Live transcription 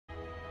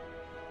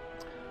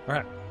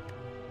Alright.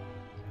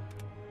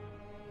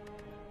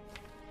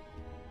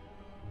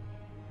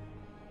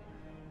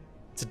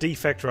 It's a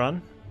defect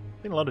run.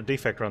 Been a lot of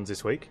defect runs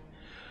this week.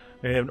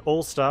 We have an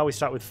all-star. We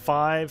start with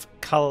 5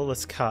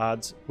 colourless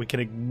cards. We can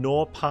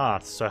ignore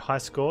paths, so high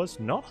scores.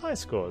 Not high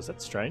scores,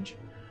 that's strange.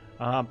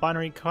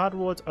 Binary card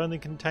rewards only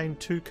contain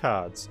 2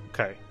 cards.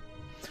 Okay.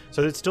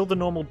 So it's still the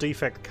normal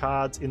defect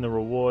cards in the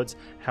rewards.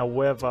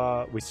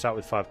 However, we start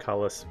with 5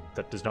 colourless.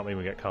 That does not mean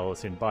we get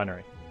colourless in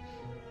binary.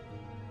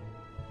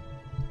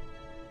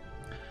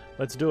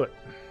 Let's do it.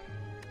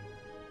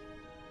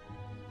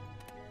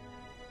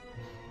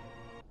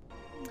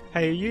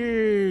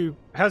 Hey,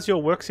 how's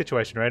your work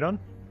situation, Radon?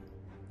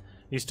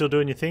 You still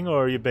doing your thing,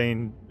 or are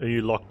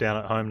you locked down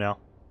at home now?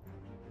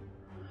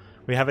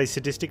 We have a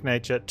sadistic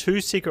nature,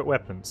 2 secret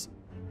weapons.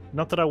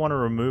 Not that I want to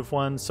remove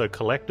one, so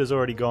Collector's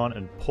already gone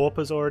and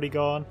Pauper's already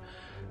gone.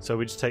 So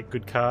we just take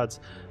good cards.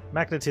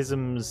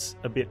 Magnetism's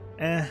a bit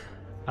but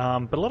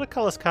a lot of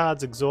colourless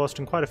cards exhaust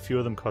and quite a few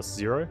of them cost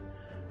 0.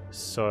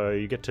 So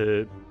you get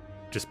to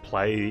just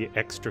play the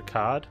extra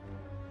card.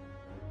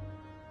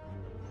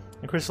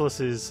 And Chrysalis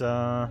is,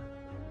 I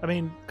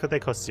mean, they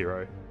cost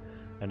 0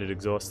 and it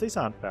exhausts. These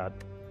aren't bad.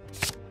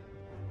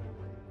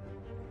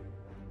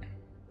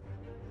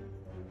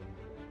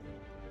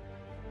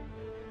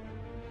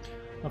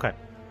 Okay.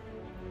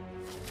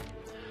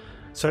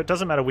 So it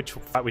doesn't matter which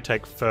fight we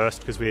take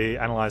first because we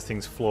analyze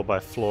things floor by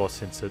floor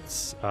since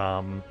it's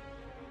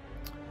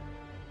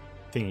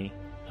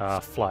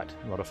flight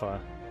modifier.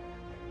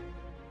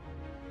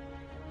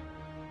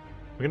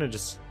 We're going to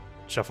just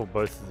shuffle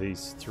both of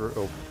these through,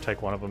 or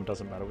take one of them,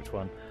 doesn't matter which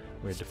one.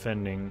 We're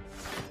defending,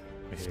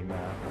 we're hitting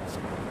that.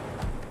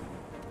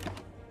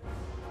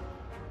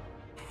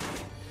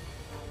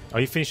 Oh,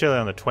 you finished early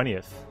on the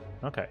 20th.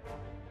 Okay.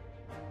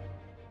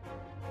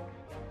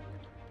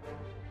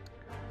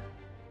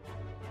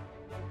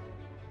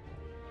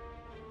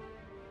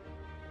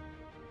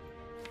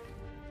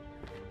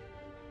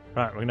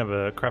 Right, we're gonna have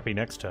a crappy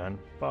next turn,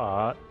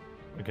 but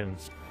we can...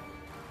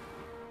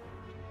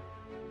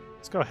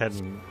 Let's go ahead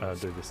and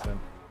do this then.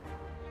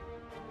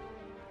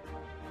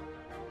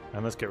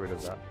 And let's get rid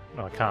of that.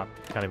 Oh, I can't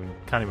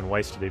even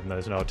waste it even though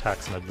there's no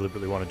attacks and I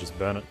deliberately want to just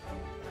burn it.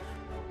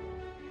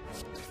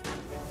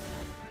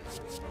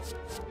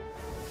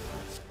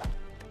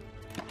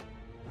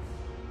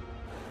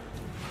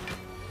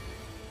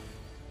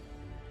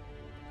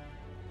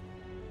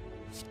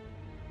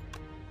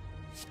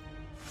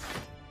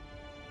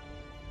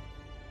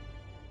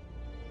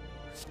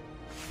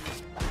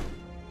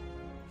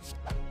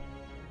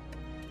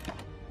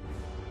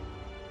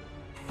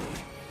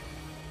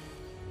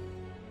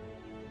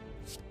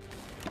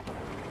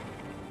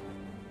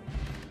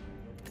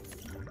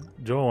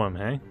 Jawworm,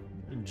 hey?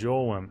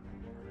 Jawworm.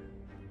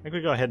 I think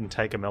we go ahead and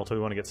take a melter.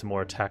 We want to get some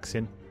more attacks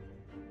in.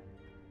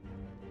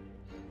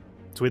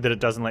 It's weird that it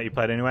doesn't let you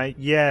play it anyway.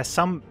 Yeah,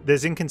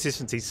 there's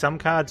inconsistencies. Some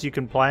cards you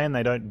can play and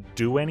they don't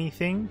do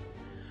anything.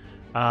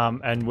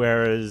 And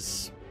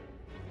whereas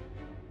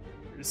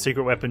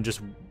Secret Weapon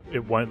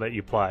it won't let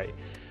you play.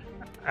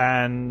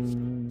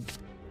 And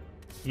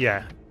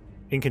yeah,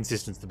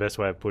 inconsistent's the best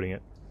way of putting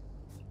it.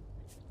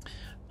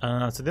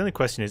 So the only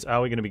question is,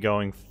 are we going to be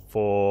going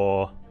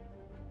for...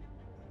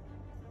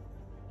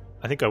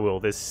 I think I will.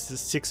 There's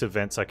 6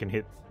 events I can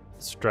hit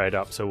straight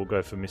up, so we'll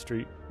go for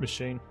Mystery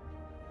Machine.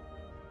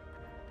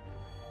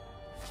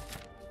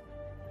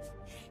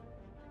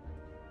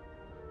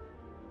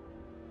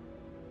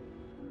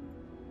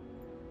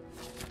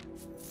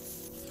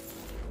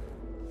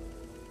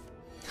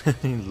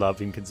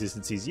 Love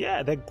inconsistencies.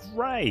 Yeah, they're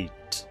great.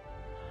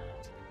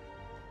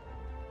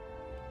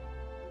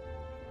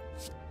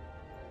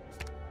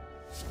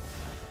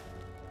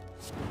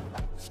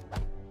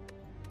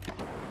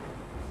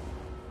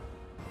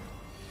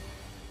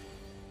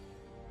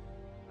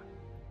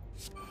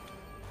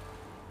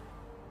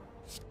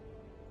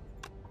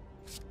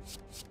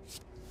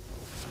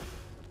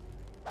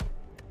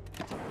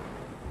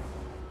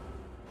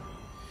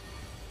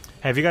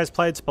 Have you guys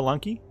played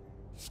Spelunky?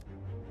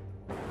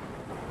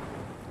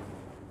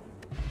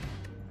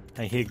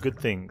 I hear good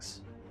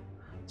things.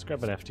 Let's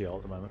grab an FTL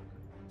at the moment.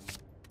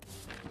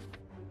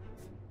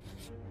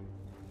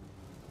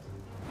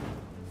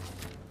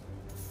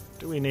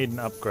 Do we need an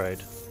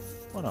upgrade?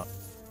 Why not?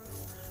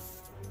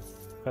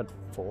 I've had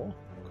 4?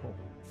 Cool.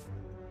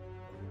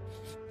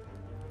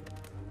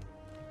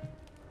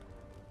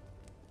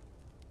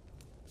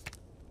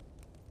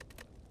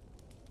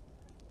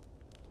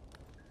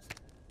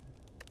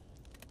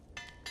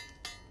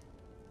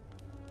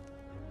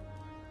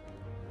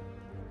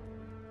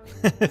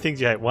 Things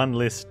you hate. 1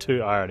 list,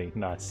 2 irony.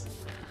 Nice.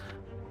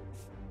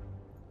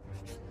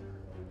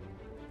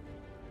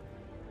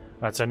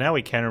 Right, so now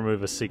we can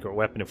remove a secret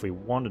weapon if we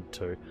wanted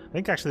to. I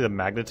think actually the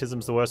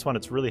magnetism's the worst one.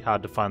 It's really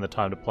hard to find the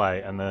time to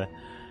play, and the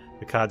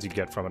cards you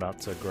get from it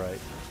aren't so great.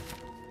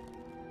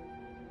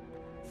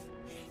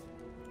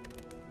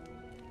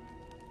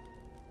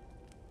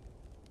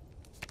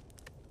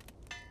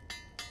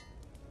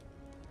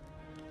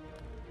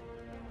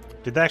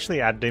 Did they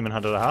actually add Demon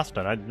Hunter to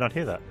Hearthstone? I did not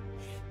hear that.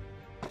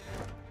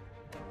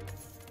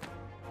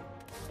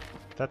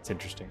 That's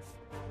interesting.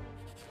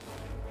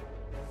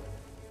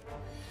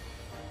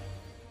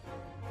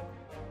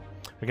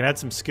 We can add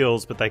some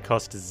skills, but they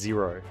cost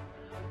 0.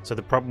 So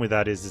the problem with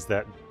that is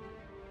that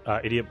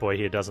Idiot Boy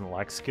here doesn't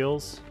like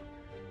skills.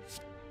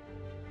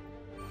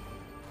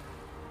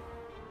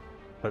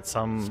 But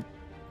some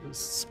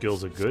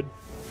skills are good.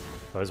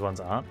 Those ones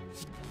aren't.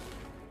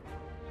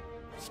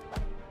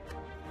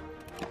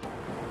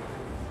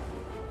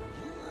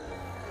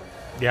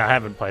 Yeah, I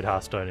haven't played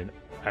Hearthstone in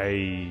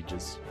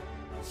ages.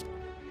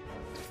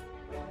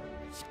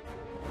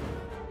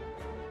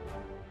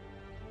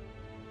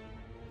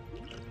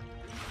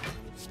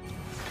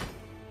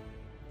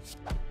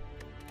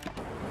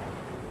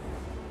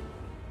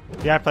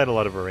 Yeah, I played a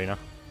lot of Arena.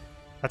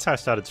 That's how I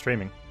started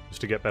streaming,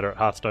 just to get better at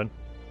Hearthstone.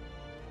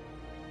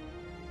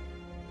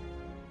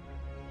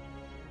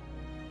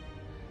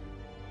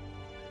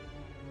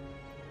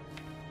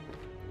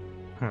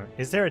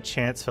 Is there a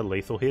chance for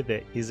lethal here?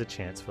 There is a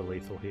chance for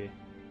lethal here.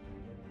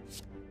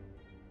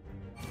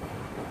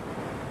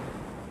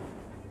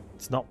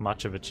 It's not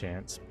much of a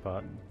chance,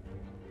 but...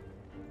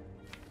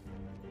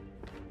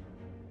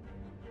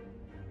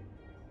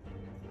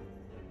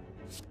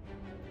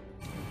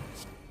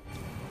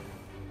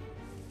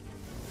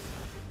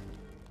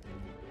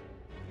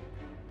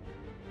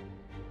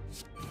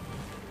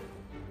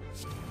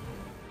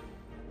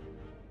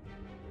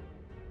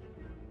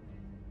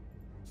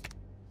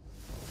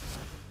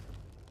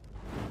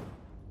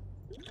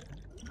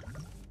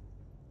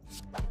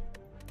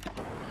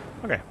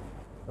 Okay,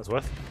 that's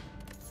worth.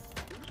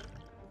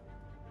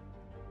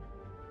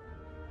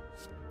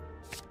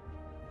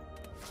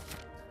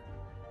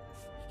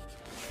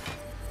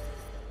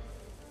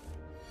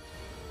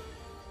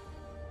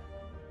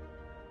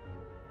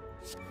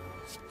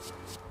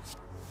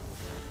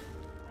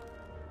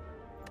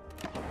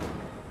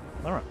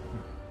 All right.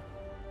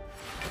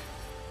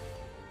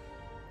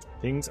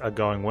 Things are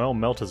going well.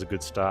 Melter's a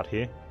good start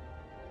here.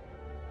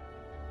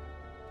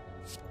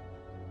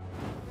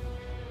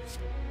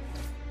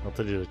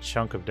 Melter did a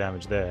chunk of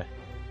damage there.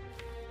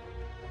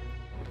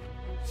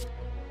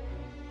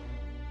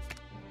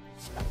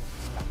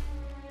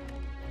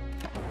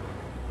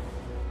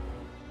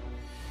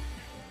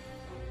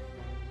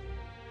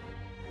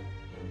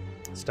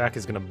 Stack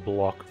is going to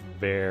block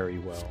very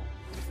well.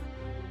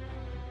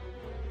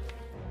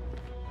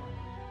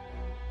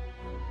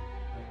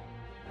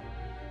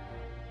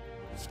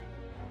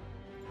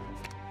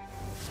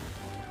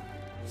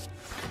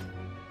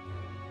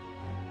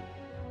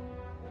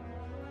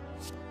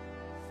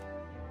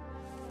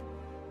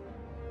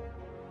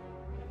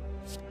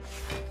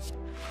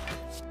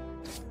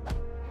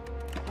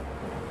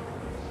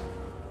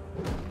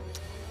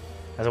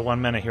 As a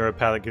 1 mana hero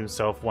power that gives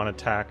himself 1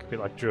 attack, a bit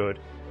like Druid.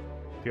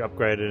 If you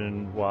upgrade it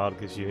in Wild,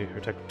 gives you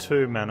attack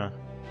 2 mana.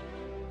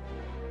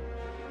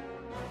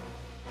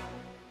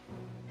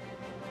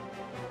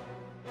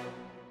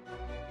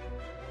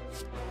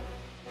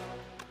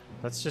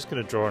 That's just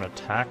going to draw an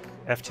attack.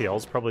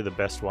 FTL's probably the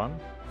best one.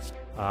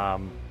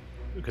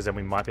 Because then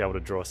we might be able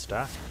to draw a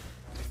stack.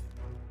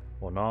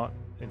 Or not.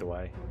 Either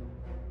way.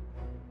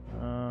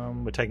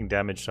 We're taking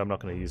damage, so I'm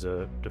not going to use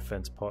a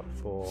defense pot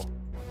for...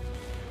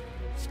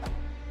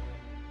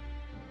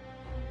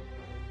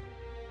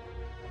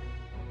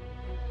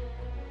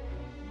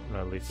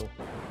 No lethal.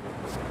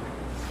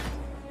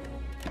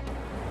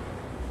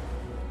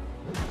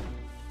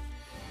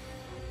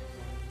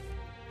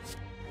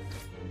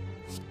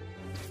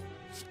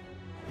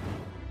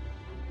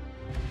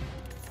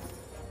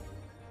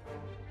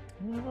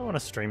 I don't want to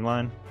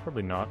streamline.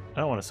 Probably not. I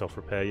don't want to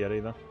self-repair yet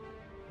either.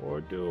 Or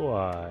do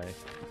I?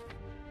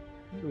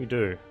 What do we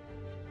do?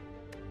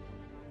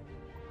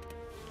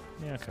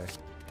 Yeah, okay.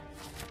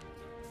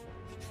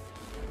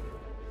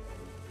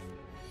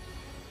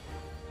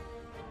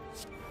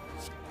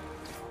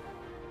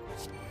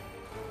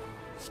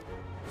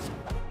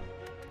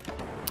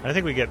 I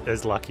think we get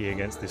as lucky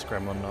against this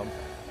Gremlin Knob.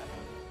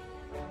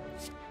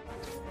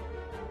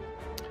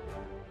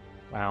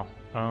 Wow.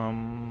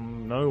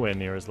 Nowhere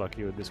near as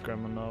lucky with this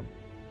Gremlin Knob.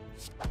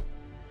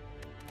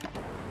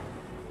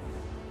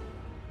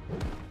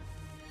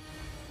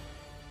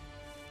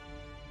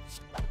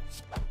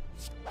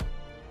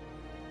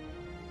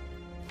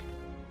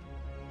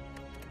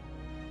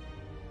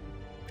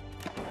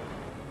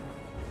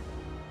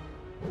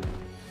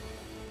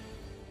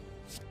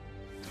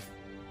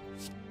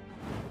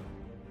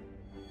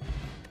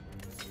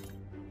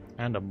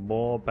 And a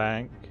more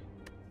bank.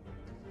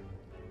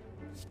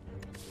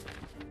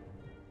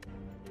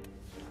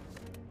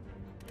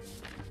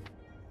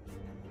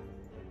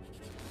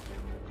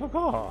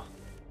 Caw.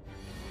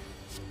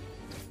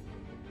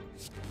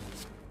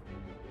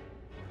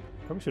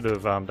 Probably should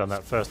have done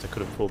that first. I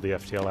could have pulled the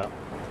FTL out.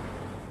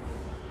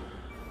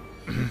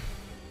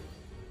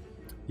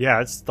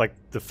 Yeah, it's like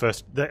the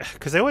first...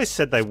 Because they always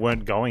said they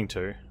weren't going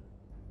to.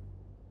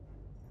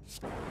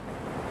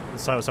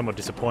 It's somewhat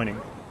disappointing.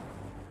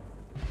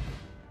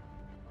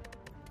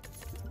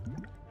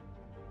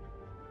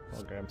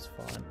 Hologram's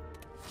fine.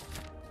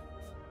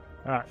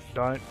 Alright,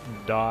 don't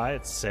die.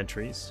 It's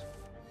sentries.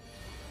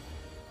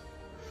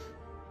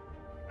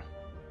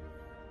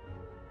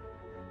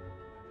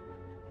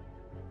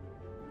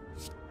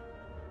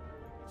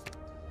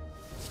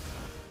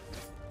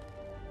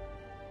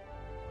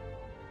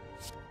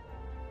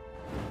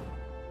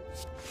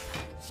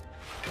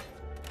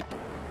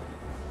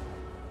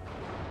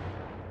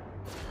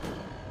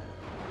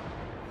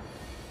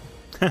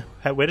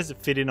 Where does it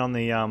fit in on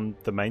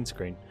the main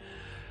screen?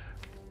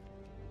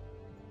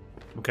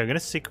 Okay, I'm gonna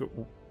secret.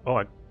 Oh,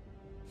 I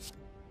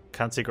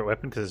can't secret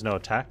weapon because there's no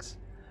attacks,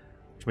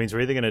 which means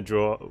we're either gonna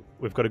draw.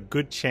 We've got a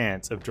good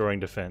chance of drawing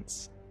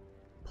defense.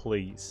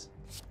 Please.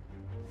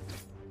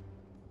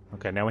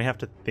 Okay, now we have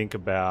to think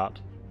about.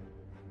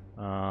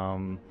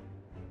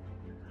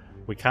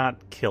 We can't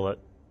kill it.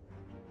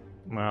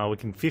 Well, we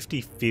can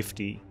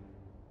 50-50.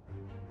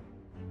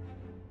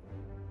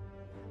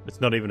 It's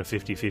not even a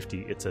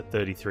 50-50, it's a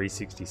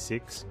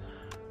 33-66.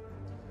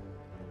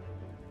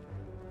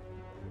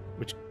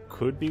 Which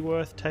could be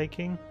worth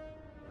taking.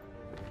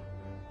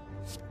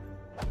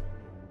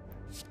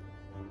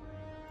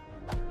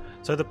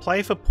 So the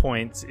play for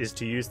points is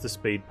to use the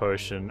speed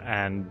potion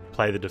and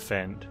play the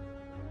defend.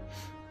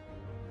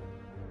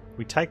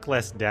 We take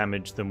less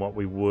damage than what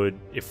we would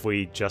if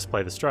we just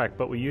play the strike,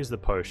 but we use the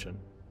potion.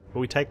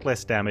 But we take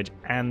less damage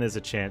and there's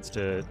a chance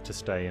to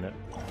stay in it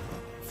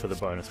for the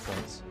bonus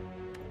points.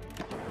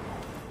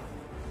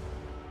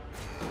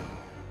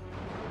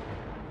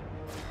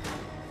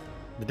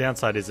 The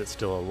downside is it's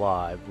still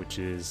alive, which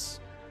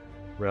is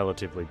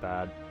relatively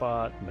bad,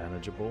 but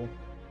manageable.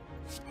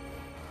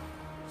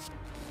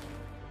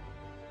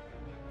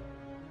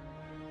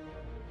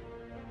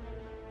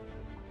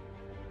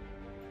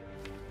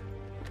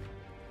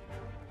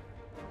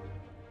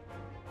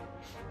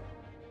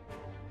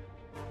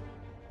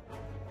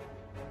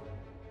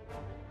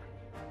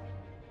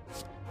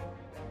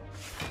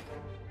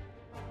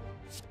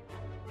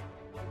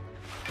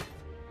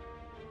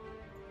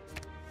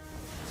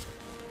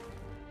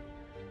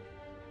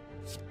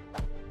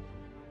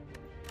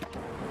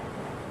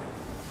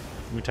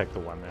 We take the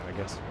one there, I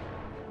guess.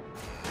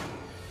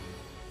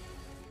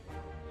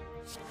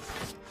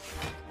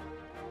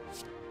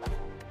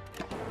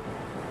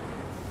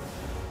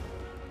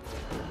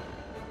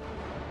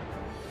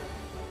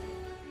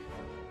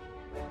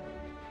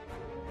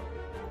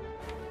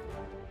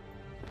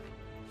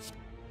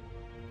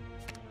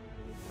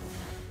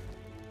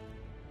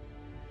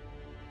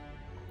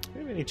 Do we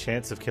have any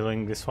chance of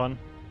killing this one?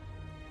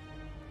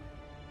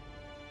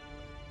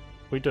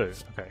 We do,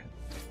 okay.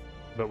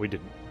 But we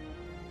didn't.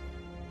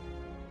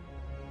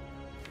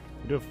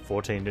 We do have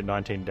 14 to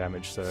 19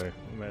 damage, so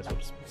we may as well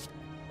just...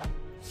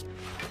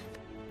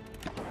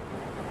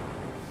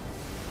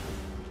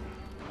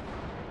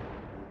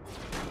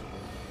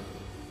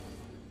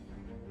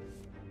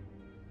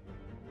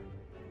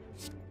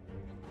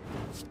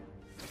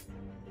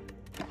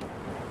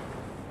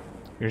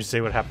 You're gonna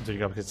see what happens when you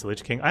go up against the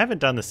Lich King. I haven't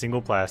done the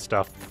single player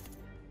stuff,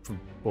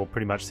 well,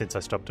 pretty much since I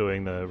stopped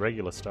doing the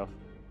regular stuff.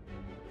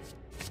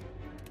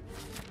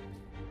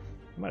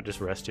 I might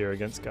just rest here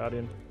against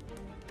Guardian.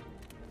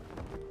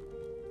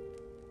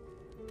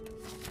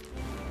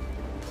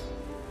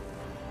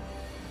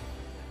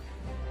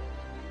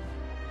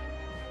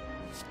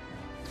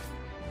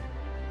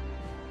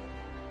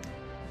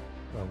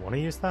 Do I want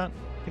to use that?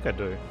 I think I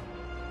do.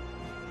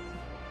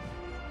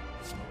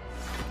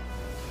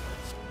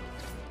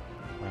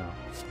 Wow.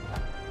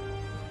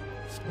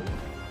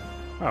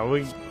 Oh,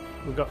 we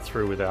got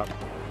through without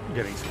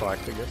getting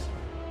spiked, I guess.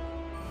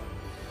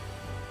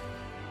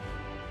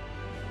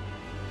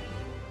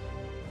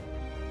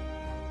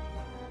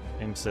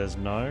 Im says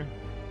no.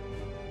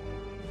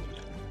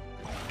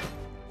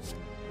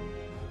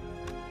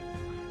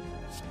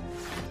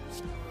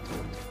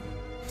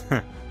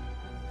 Oh,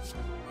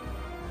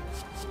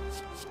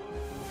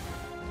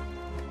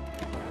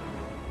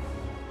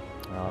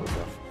 that was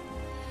rough.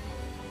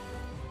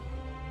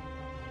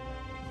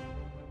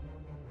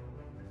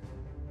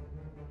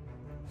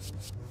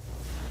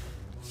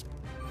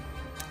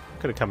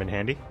 Could have come in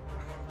handy.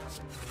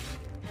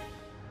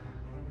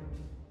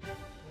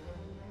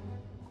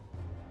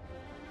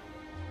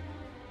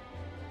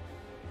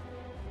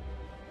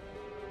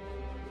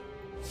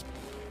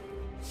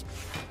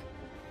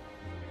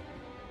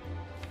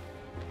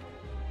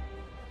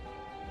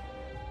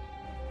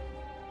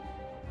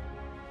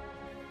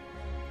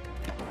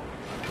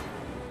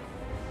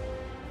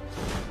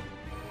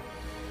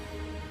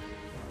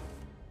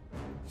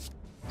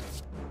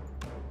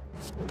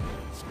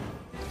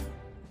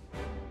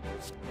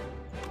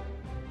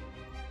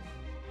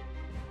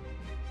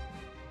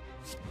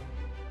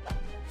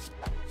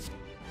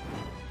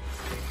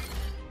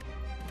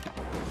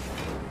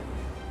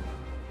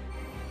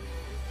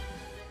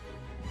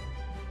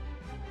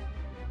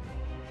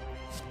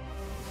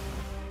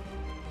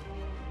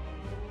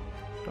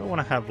 I want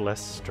to have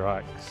less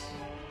strikes.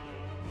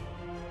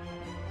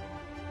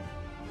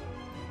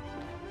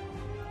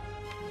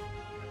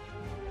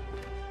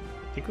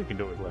 I think we can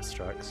do it with less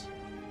strikes.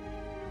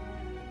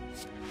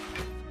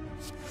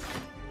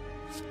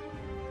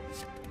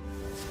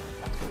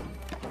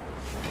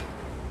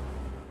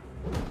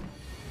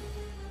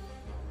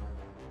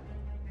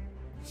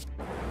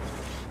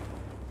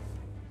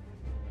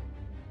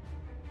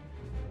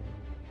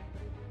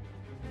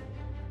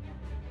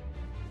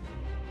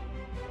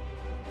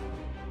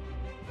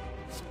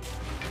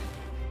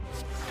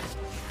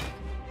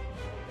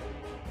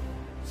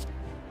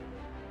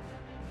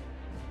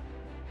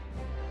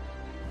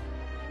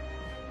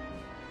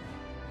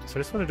 So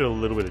I just want to do a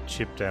little bit of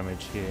chip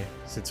damage here,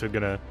 since we're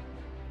gonna...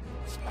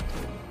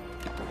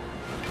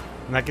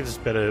 And that gives us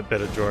better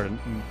draw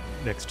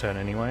next turn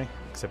anyway,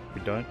 except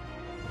we don't.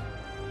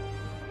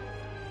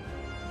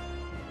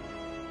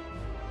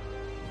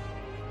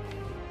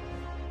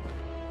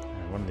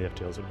 And one of the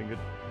FTLs would be good.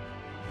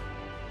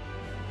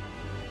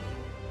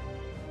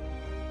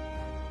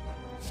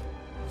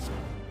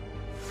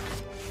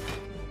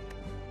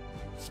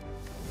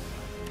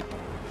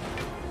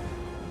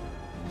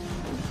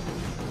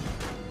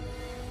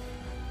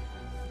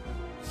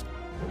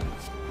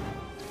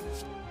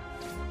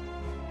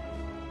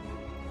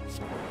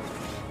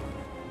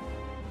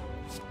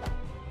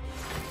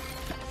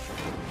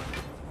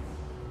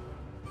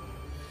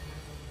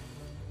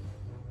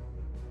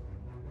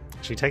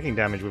 Actually, taking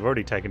damage, we've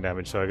already taken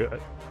damage, so I got,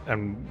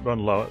 and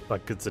run low,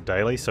 like it's a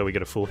daily, so we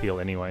get a full heal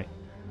anyway.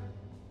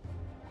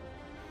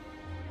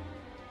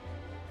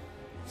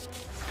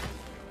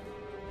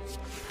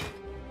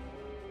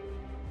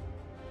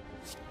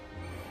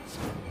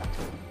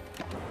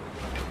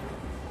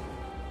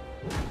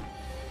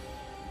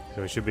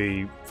 So we should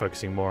be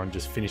focusing more on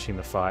just finishing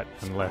the fight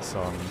and less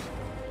on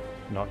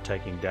not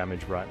taking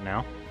damage right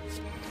now.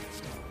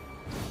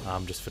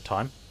 Just for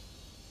time.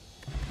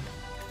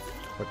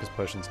 Focus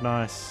potion's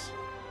nice.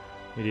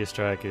 Meteor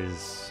strike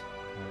is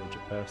average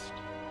at best.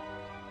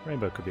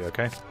 Rainbow could be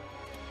okay.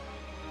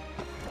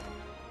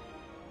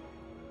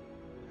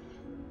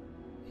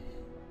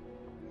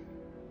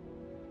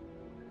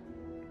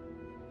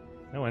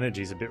 No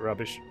energy's a bit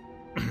rubbish.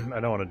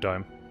 I don't want to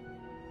dome.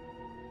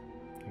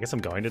 I guess I'm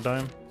going to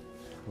dome.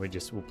 We'll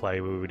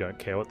play where we don't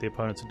care what the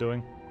opponents are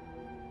doing.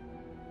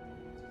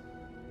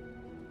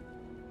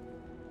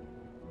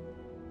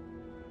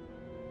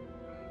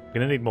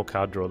 Gonna need more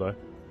card draw though.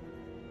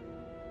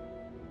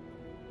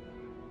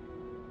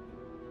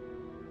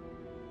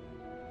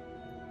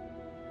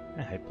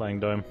 I hate playing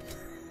dome.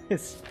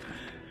 It's...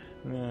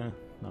 oh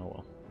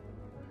well.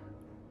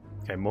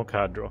 Okay, more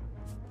card draw.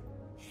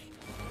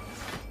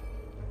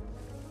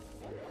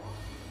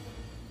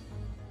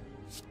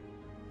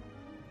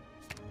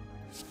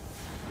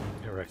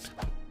 Correct.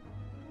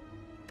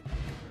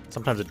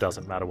 Sometimes it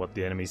doesn't matter what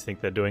the enemies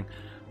think they're doing.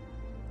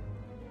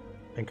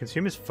 And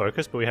consumers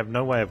focus, but we have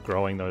no way of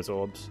growing those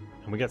orbs.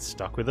 And we get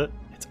stuck with it.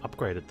 It's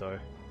upgraded though.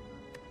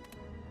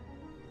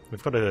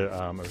 We've got a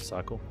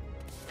recycle.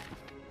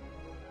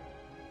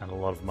 And a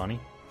lot of money.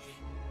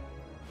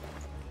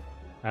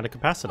 And a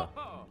capacitor.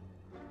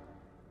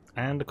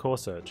 And a core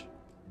surge.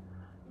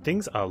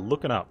 Things are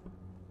looking up.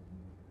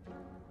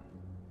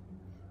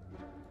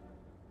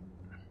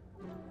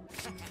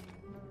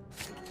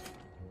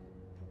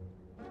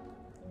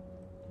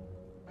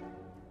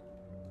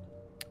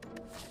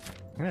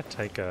 I'm gonna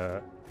take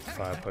a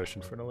fire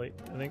potion for an elite,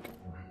 I think.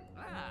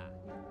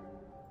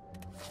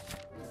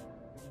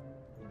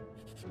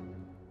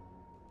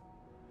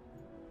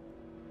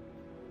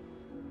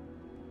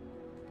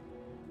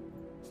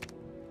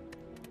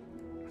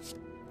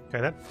 Okay,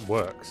 that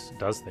works.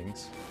 Does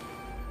things.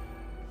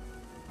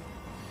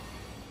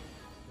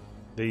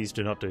 These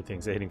do not do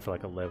things. They're hitting for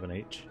like 11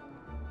 each.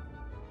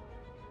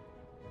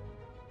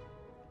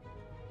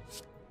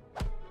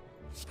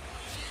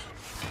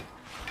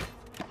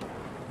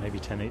 Maybe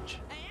 10 each.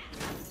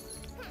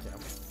 Yeah.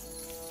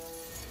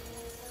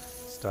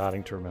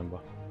 Starting to remember.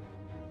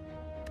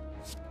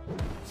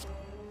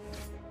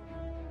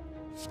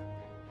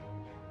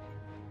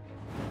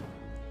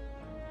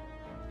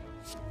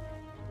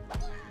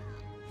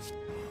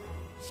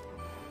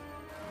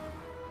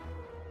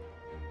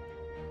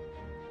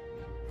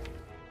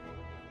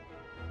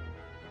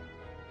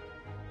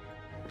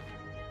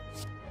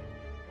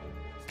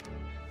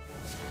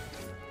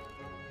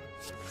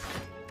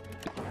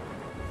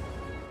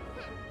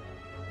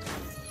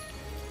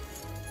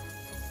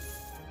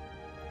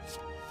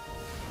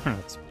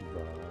 That's bad.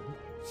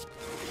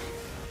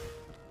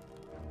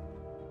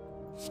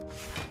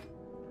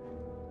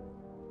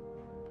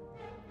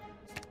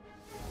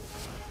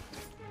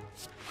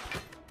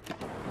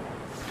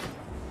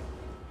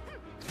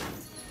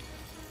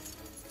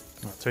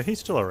 Right, so he's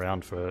still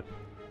around for...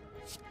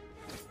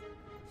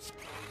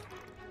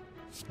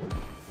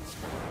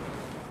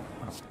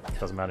 Oh,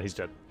 doesn't matter, he's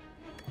dead.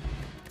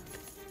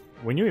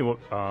 We knew he would...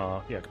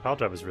 yeah, Capal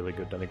Drive is really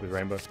good, I think, with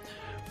Rainbow.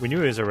 We knew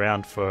he was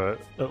around for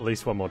at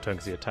least one more turn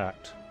because he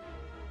attacked.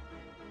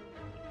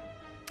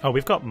 Oh,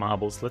 we've got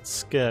marbles.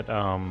 Let's get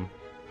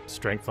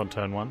strength on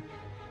turn 1.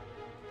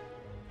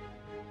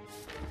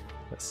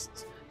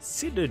 That's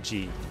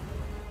synergy.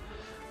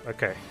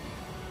 Okay.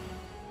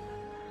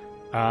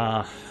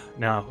 Now,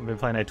 I've been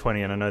playing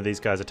A20 and I know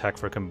these guys attack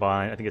for a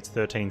combined, I think it's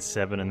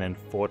 13-7 and then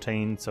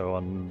 14, so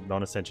on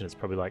non-ascension it's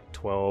probably like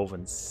 12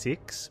 and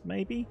 6,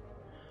 maybe?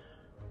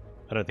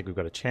 I don't think we've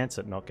got a chance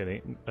at not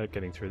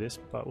getting through this,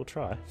 but we'll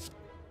try.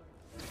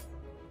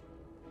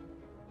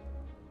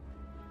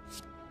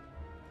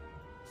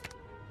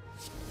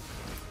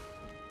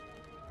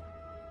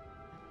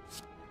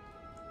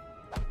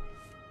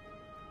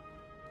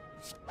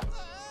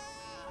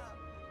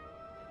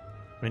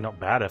 I mean, not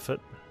bad effort.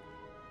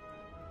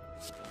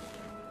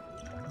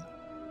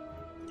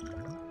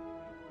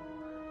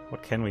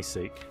 What can we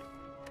seek?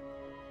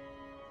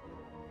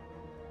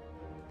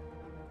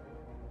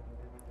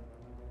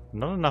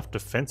 Not enough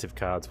defensive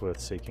cards worth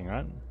seeking,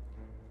 right?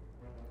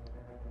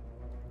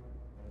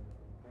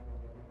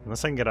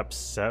 Unless I can get up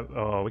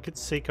oh, we could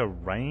seek a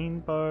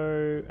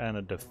rainbow and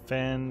a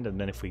defend, and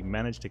then if we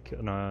manage to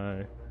kill...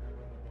 No,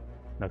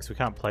 because we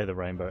can't play the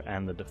rainbow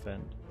and the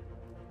defend.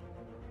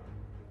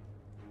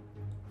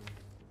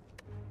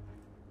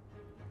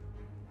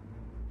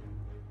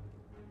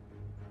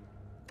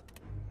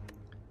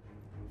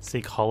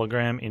 Seek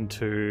hologram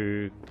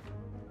into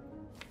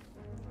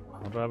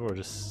hard drive, or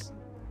just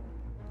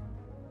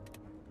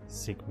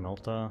seek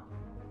melter.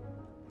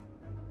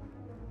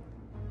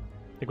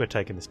 I think we're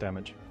taking this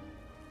damage.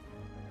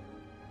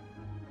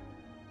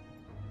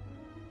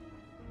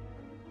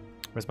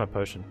 Where's my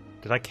potion?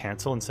 Did I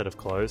cancel instead of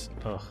close?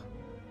 Ugh.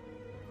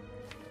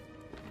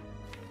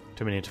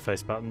 Too many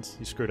interface buttons.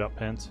 You screwed up,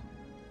 Panz.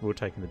 We were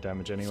taking the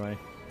damage anyway.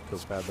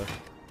 Feels bad though.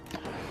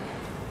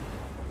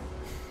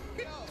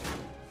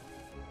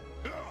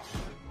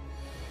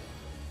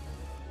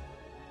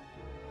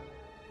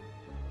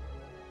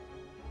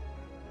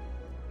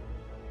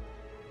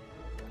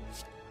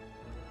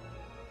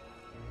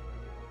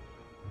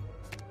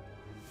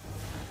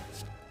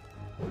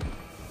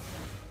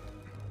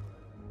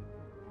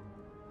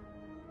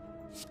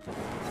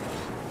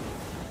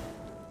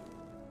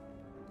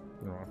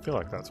 I feel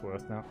like that's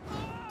worth now.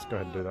 Let's go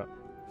ahead and do that.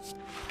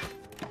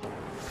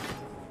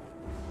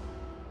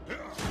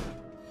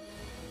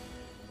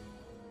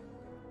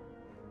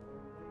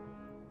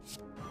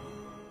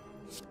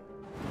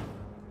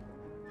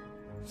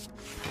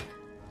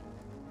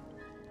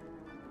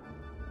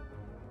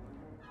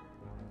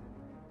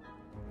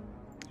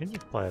 You can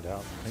just play it out,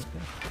 I think.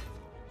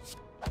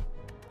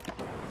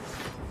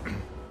 Yeah.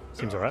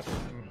 Seems alright.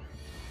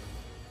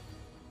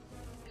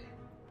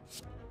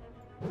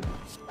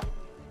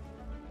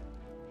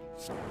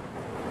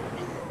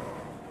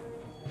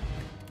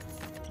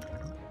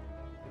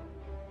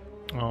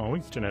 Oh,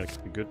 we genetics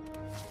would be good.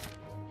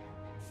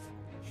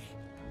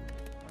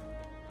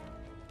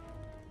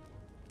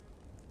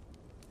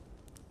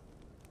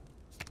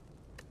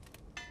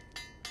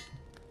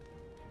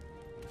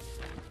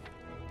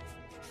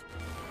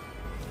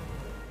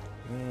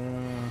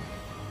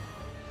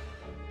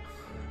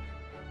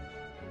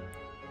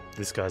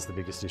 This guy's the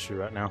biggest issue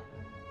right now.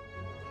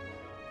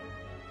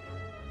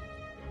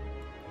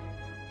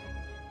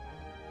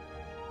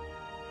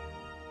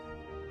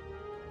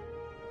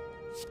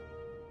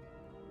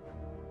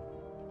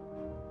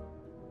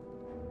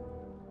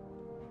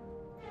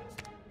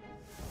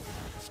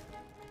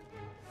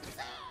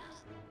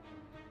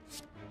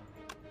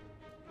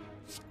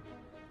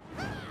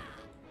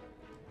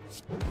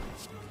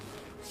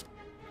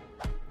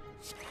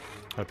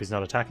 Hope he's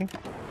not attacking.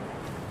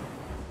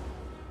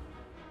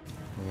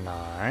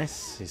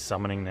 Nice. He's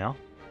summoning now.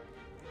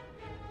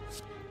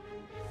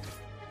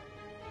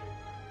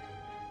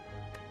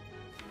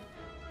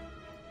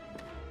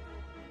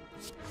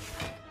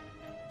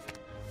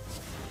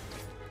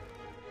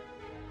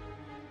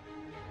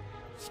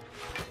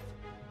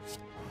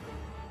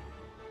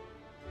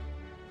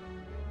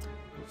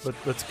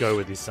 Let's go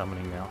with his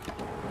summoning now.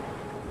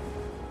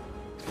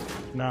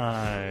 No.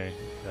 I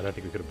don't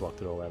think we could have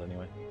blocked it all out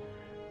anyway.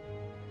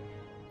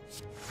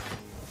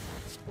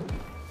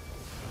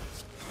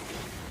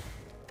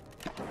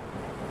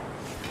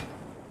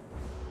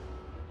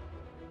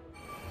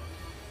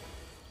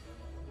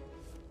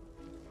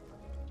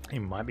 He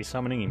might be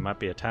summoning, he might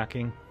be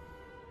attacking.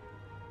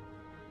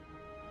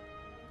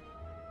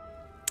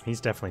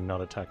 He's definitely not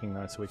attacking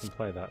though, so we can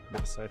play that a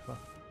bit safer.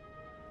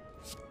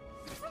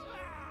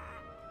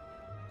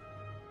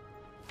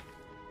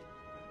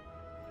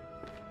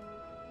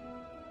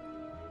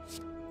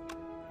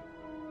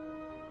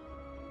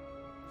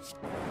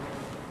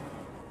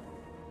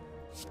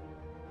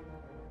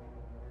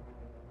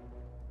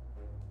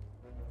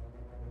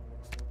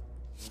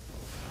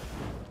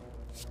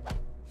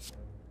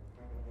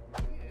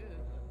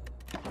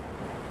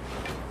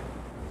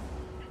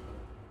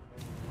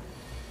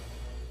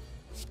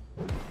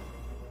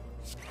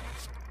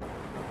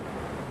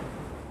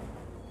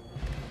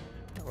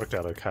 Worked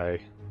out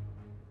okay.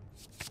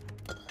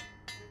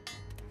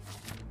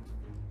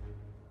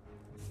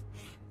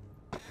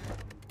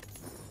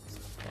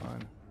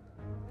 Fine.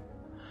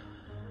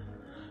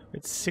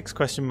 It's 6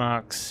 question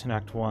marks in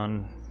Act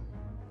 1.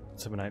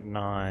 7, 8,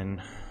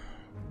 9.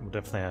 We'll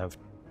definitely have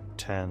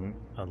 10,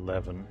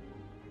 11.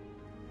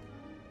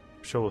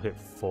 I'm sure we'll hit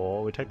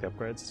 4. We take the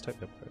upgrades. Let's take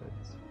the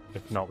upgrades.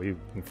 If not, we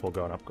can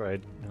forego an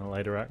upgrade in a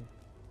later act.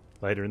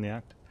 Later in the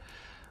act.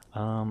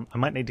 I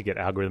might need to get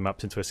algorithm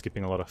up since we're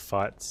skipping a lot of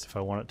fights if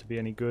I want it to be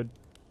any good.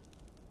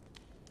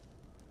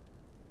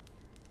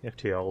 The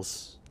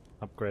FTL's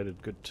upgraded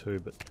good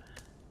too, but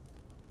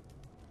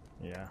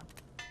yeah.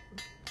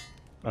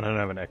 I don't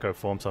have an echo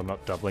form, so I'm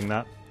not doubling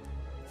that.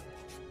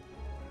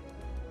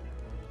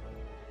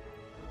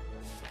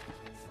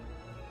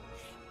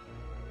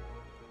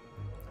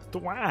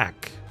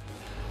 Thwack!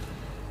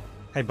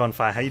 Hey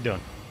Bonfire, how you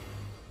doing?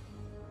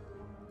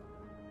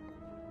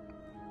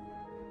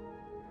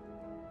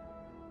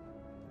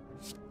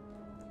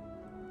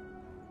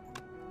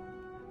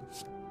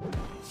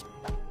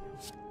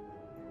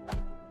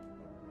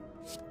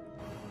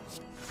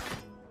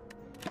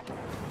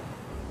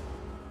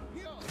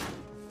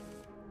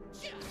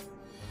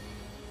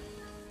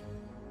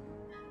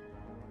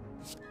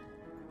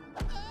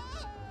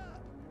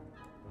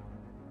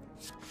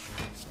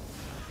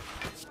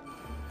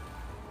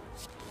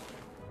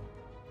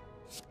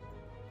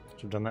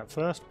 Should have done that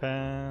first,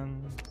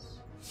 Panz.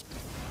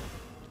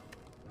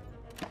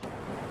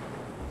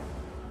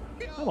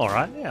 I'm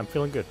alright, yeah, I'm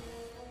feeling good.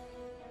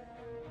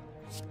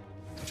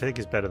 Which I think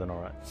is better than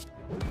alright.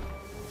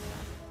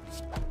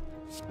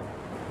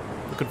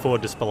 Looking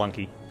forward to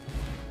Spelunky.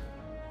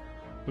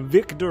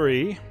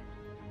 Victory!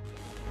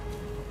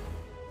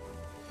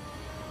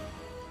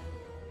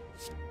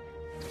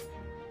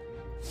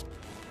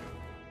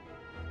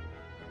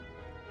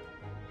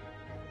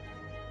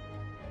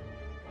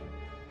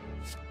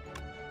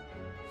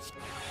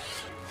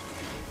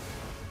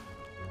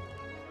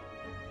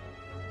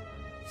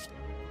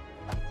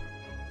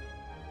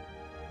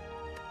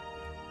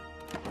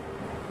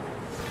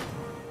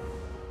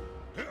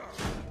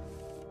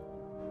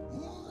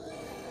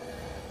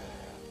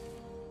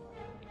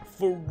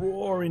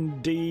 Furore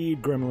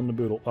indeed, Gremlin the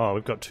Boodle. Oh,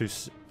 we've got two.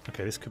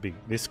 Okay, this could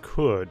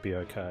be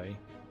okay.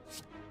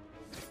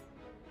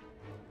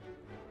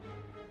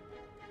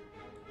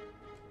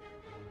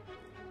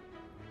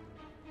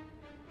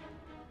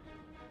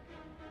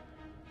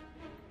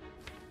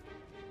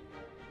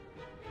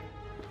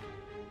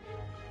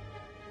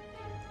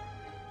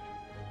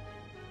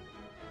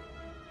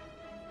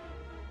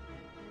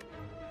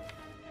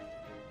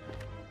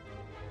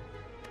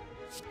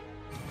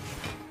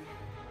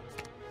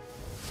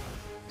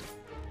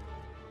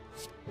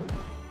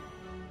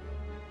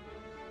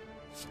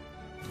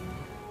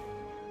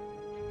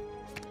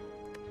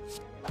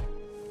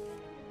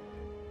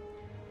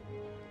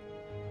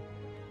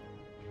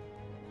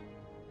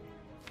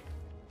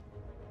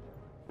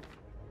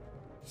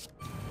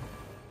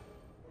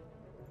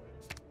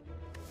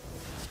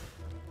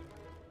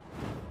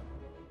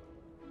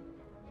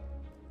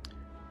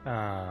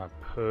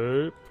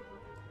 Poop.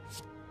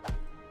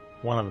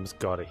 One of them's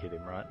got to hit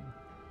him, right?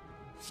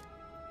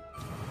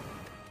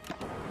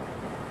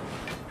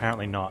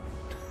 Apparently not.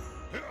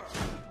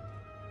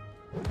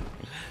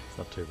 It's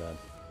not too bad.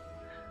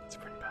 It's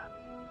pretty bad.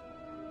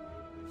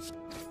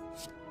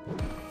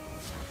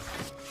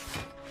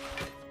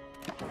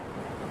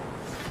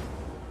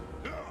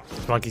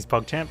 Monkey's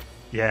PogChamp?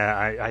 Yeah,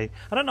 I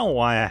don't know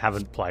why I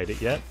haven't played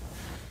it yet.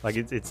 Like,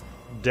 it's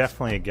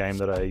definitely a game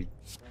that I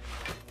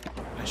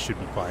should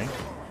be playing.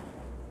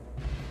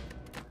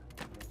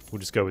 We'll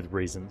just go with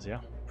reasons,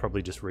 yeah?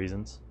 Probably just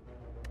reasons.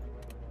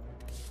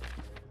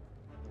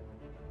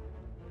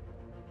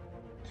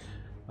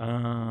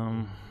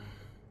 We're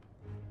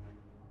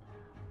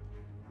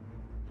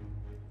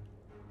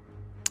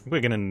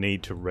going to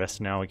need to rest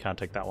now. We can't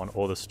take that one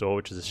or the store,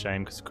 which is a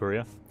shame because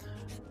courier.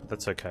 But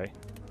that's okay.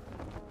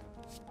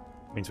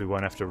 Means we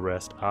won't have to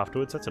rest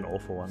afterwards. That's an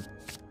awful one.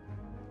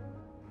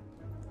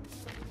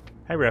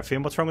 Hey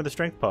Raphium, what's wrong with the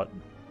strength pot?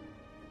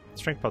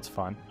 Strength pot's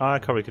fine. Oh, I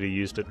probably could have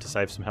used it to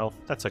save some health.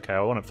 That's okay,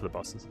 I want it for the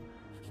bosses.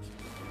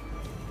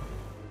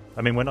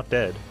 I mean, we're not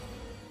dead.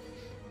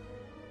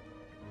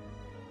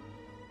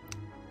 You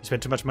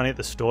spent too much money at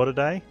the store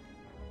today?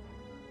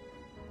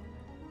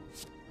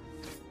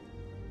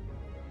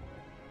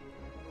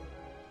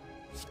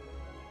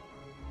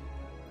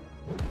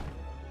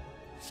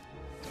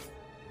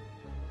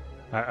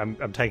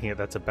 I'm taking it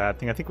that's a bad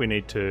thing. I think we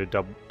need to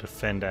double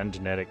defend and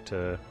genetic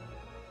to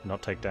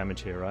not take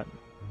damage here, right?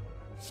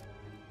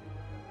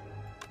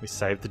 We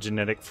save the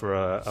genetic for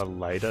a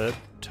later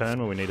turn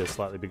when we need a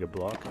slightly bigger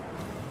block.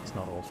 It's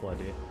not an awful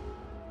idea.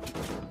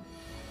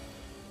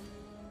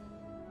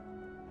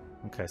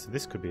 Okay, so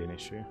this could be an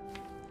issue.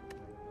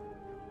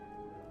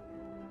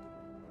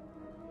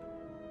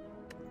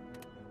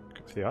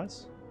 Go for the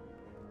eyes.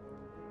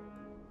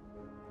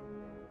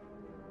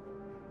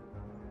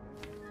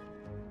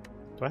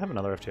 Do I have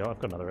another FTL? I've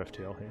got another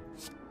FTL here.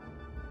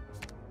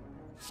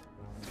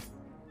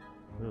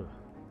 Ugh.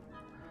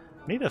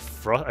 I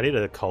need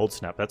a cold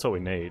snap. That's what we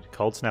need.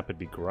 Cold snap would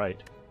be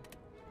great.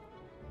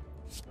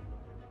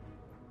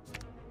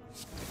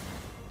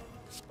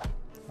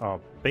 Oh,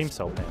 beam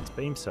cell, Panz.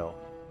 Beam cell.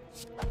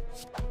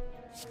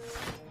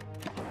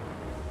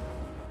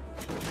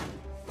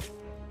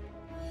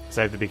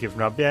 Save the big hit from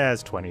rub. Yeah,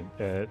 it's 20.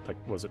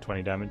 Like, was it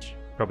 20 damage?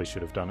 Probably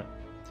should have done it.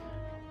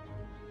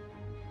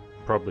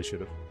 Probably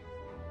should have.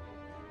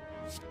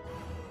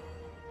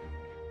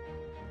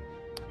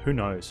 Who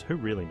knows? Who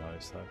really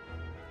knows, though?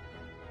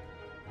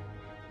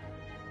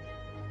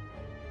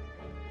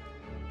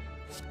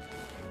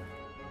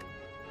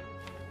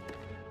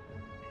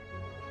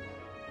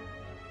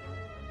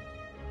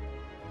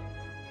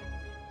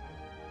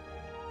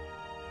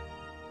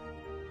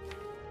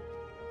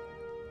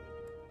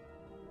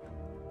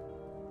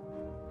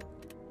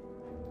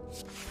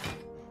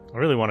 I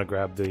really want to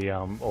grab the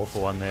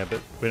awful one there, but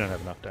we don't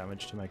have enough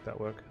damage to make that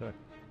work. So.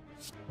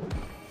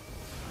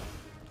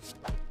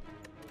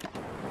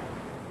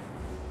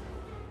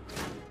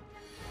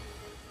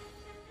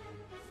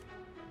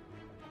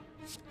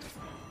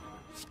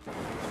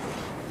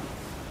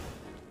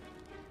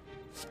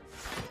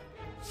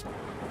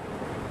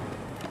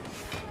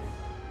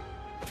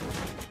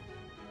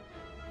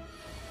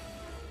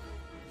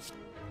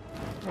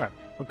 Alright,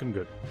 looking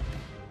good.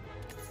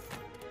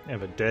 We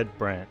have a dead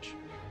branch.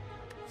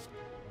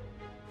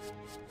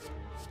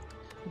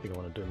 I think I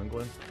want to doom and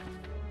gloom.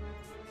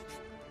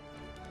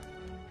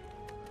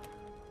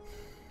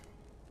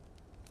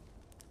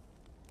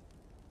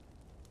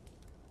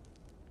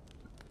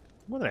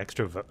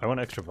 I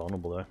want extra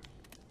vulnerable though.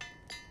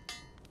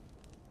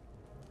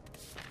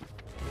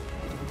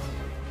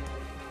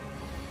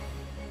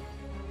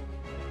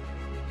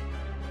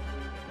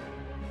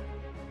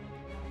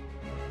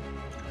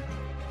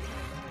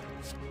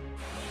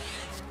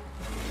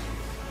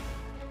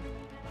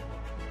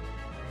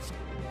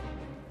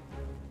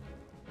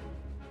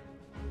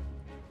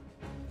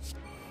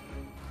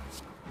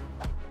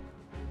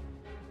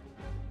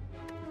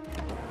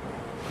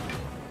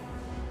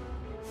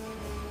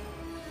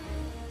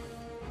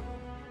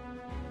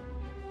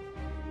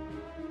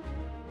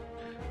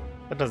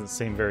 That doesn't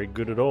seem very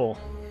good at all.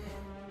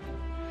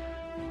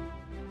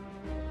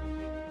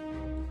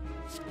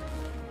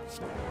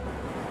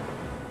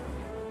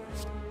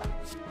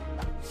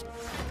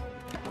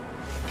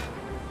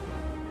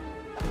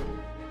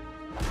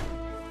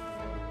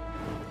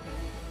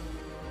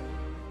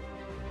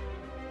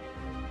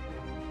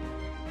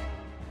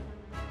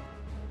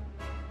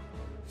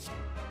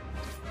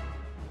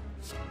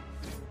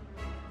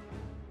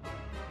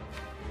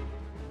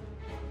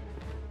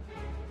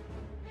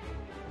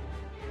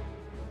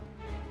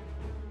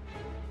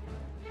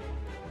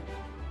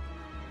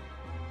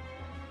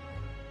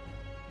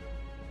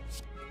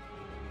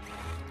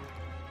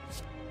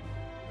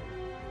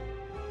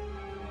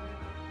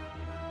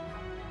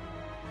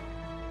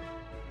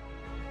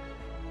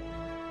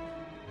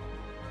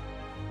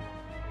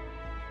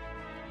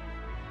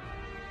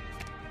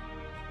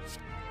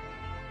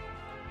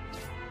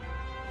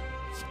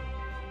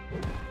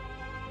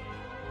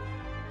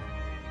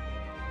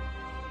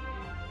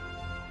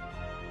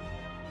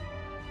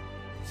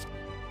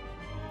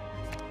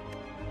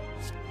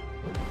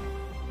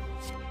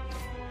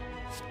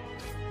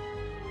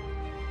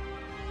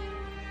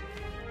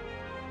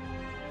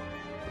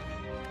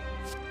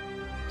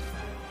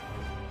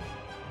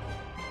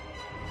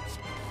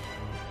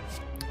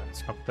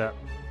 Let's knock that.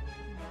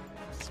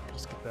 Let's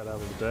just get that out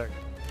of the deck.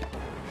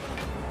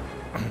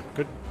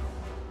 Good.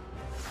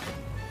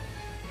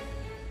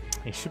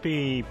 He should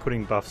be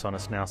putting buffs on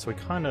us now, so we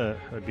kind of...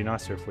 It would be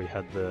nicer if we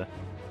had the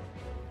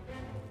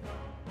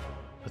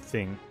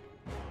thing.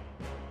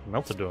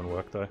 Melter doing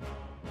work, though.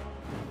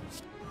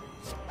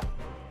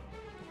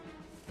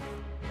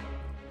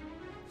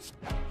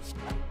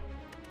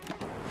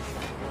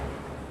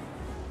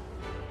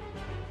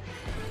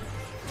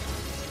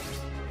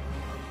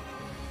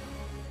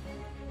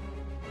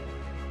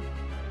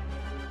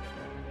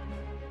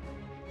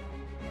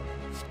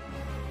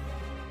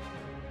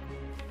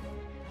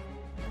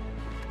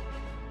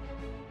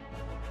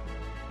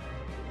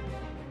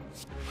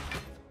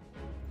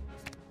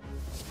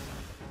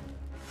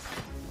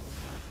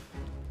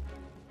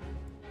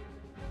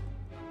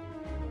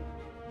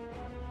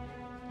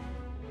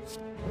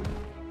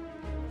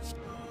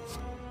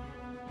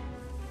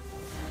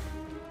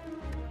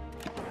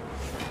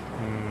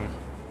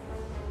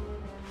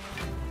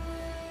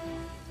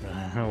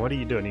 What are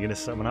you doing? Are you going to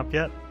summon up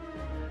yet?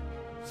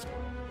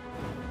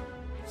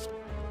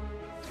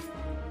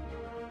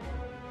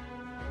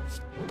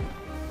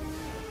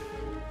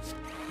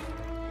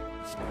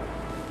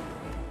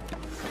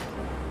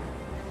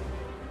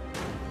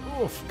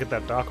 Oof, get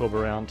that Dark Orb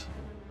around.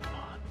 Come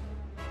on.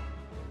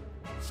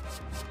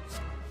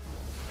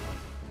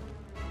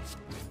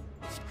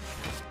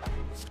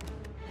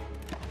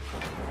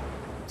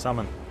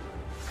 Summon.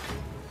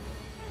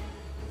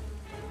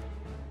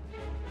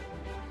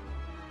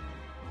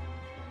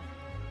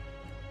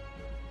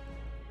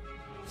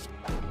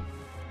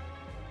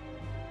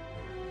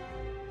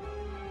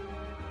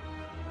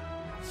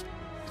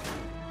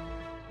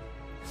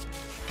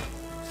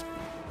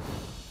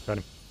 Got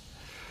him.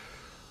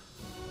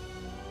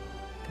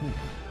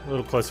 A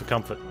little close for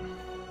comfort.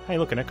 Hey,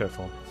 look, an echo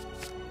form.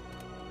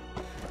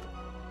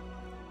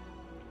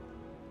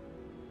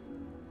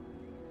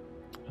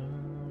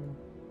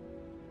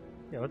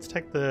 Yeah, let's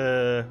take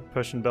the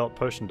Potion Belt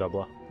Potion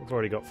Doubler. We've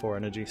already got 4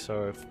 energy,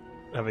 so if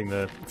having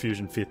the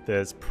Fusion 5th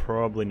there's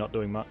probably not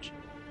doing much.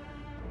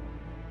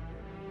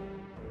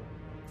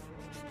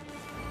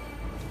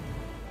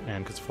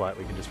 And because flight,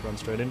 we can just run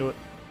straight into it.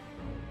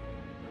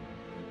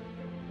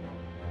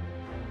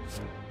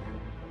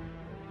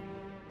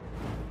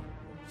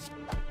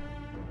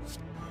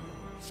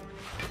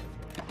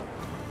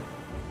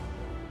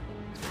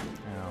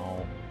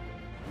 Ow.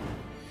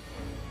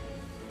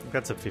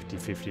 That's a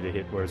 50-50 to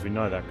hit, whereas we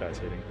know that guy's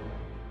hitting.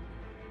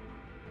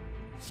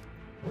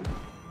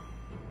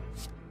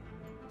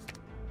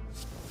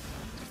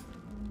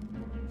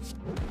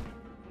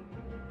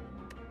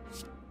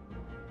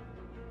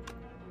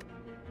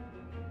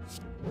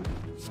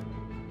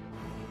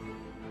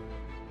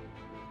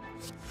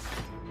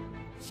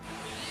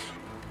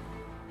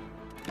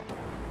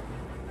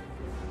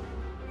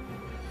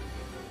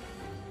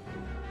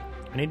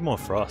 I need more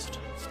frost.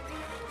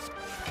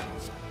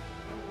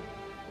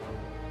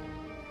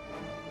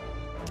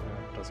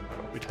 Doesn't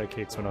matter. We take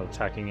hits, we're not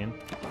attacking in.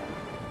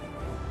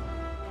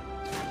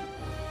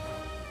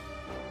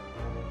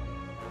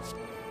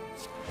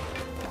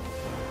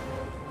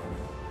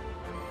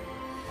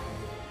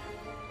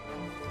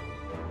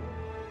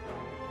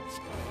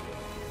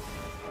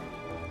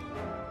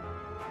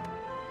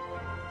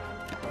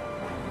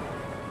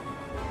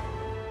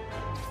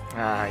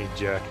 Ah, you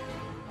jerk.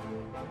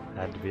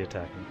 Had to be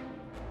attacking.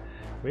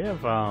 We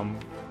have,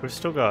 we've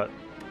still got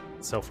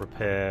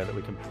self-repair that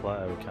we can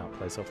play. We can't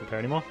play self-repair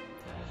anymore.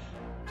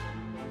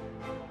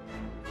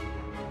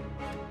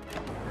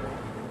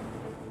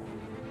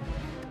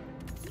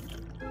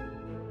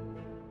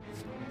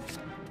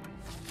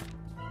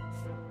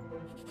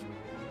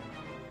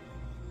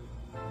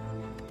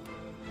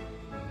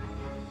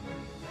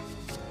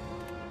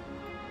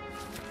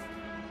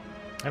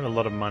 I have a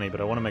lot of money,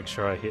 but I want to make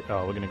sure I hit...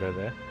 Oh, we're going to go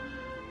there.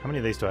 How many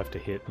of these do I have to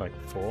hit? Like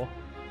 4?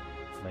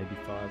 Maybe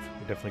 5.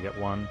 We definitely get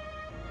 1,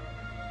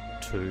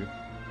 2. Ooh.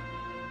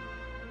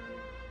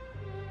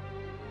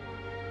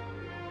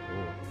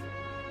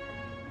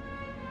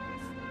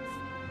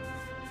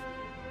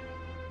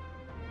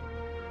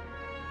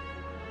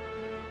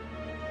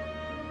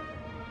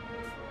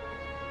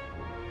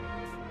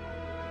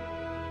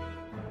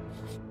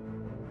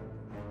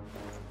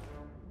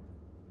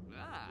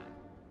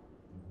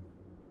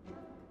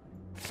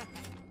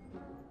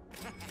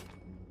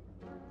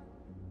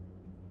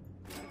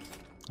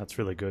 That's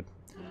really good.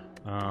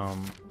 Ugh,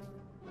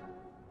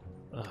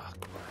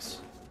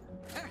 gross.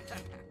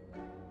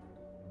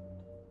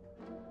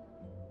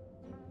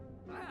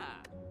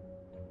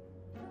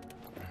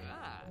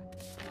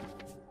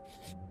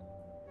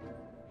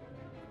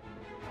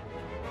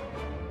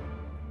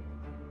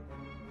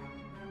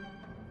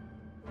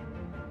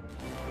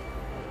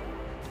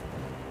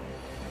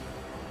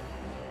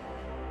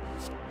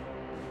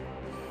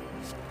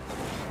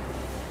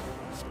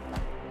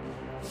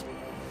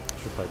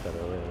 Should have played that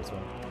earlier as well.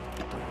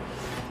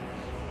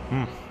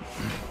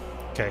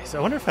 Okay, so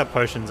I wonder if our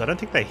potions, I don't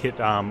think they hit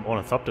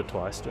Ornithopter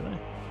twice, do they?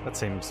 That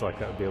seems like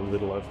that would be a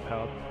little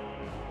overpowered.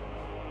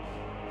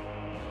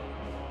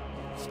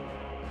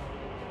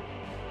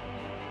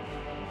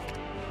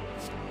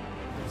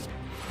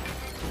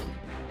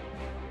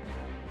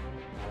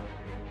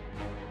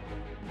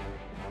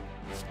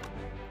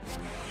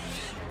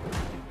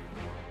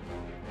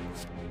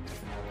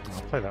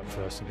 I'll play that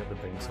first and get the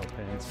beam cell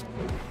pans.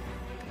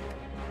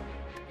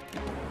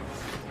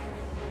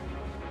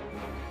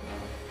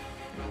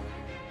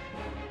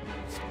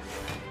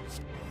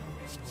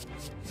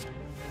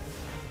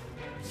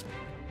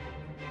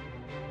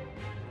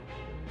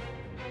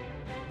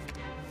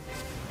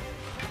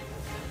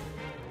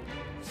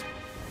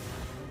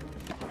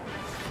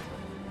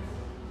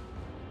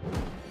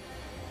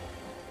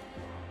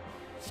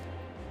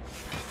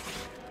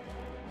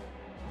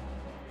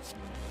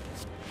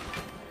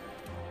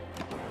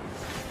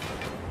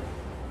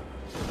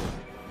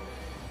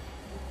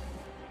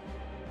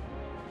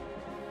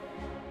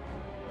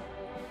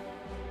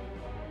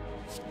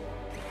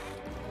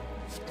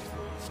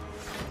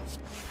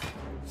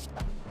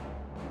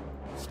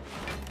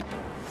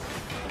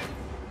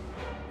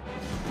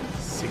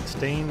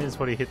 Is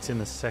what he hits in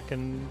the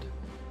second.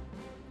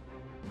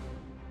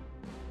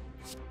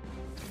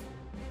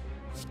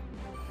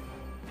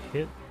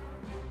 Hit.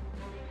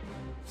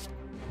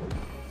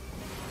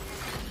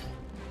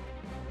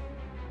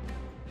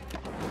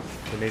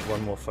 We need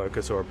one more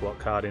focus or a block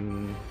card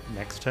in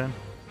next turn.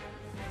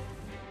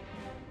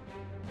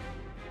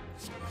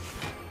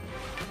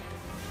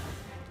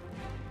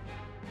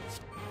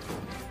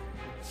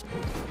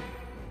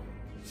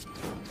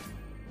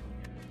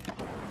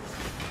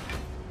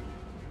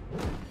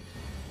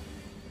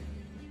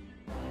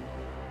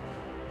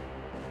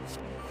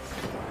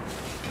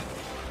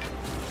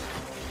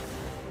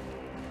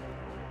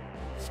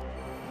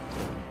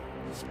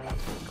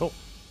 Cool.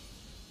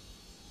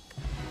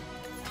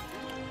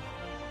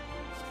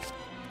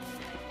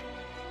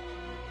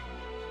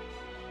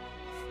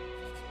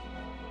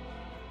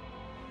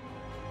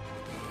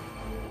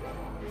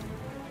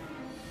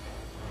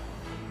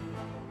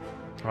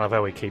 I love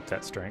how we keep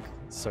that strength.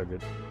 It's so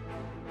good.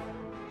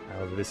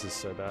 However, this is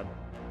so bad.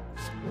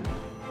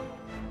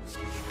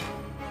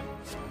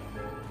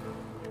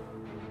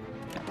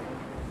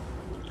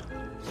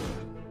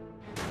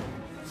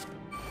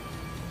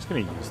 Just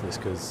gonna use this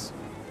because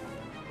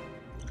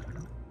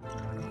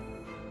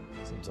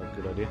seems like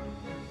a good idea.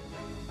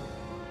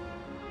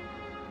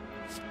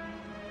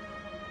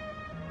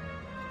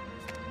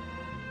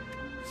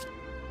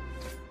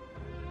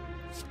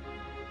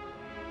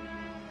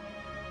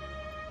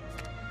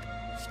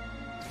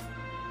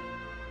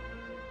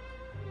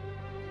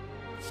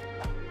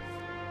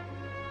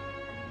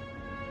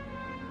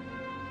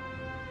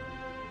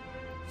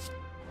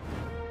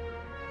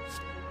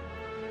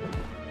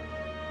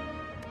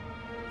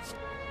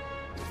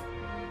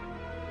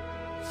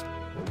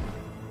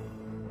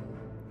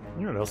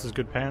 You know what else is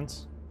good,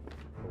 Panz?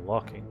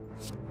 Blocking.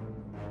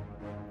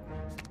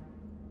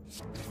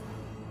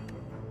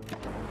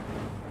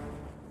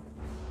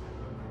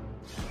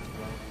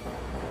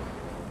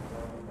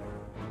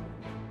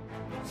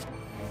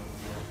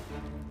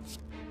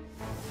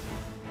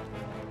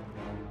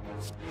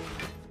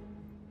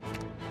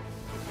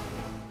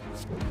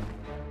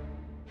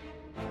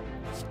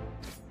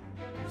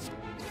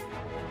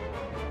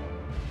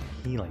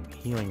 Healing.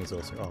 Healing is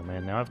also... Oh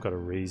man, now I've got a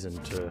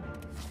reason to...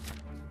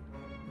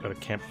 Go to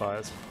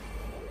campfires.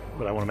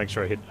 But I want to make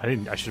sure I hit.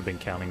 I should have been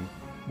counting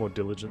more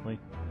diligently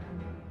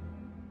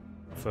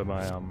for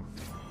my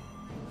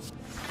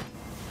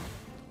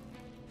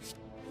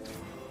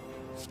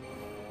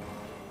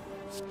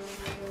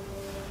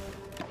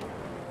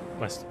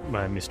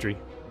my mystery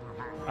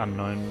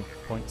unknown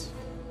points.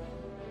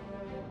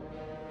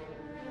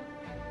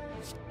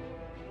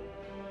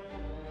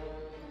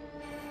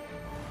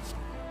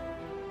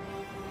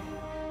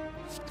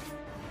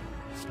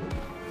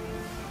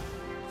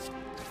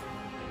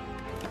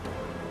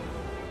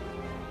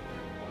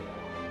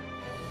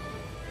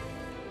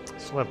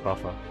 Still have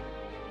buffer.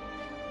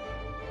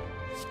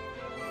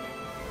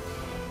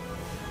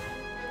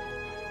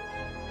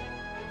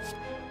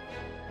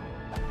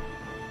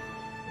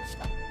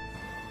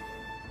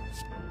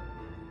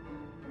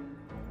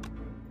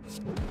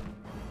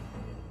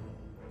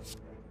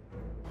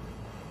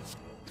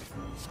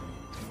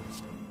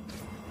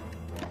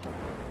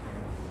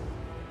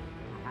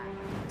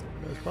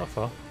 There's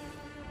buffer.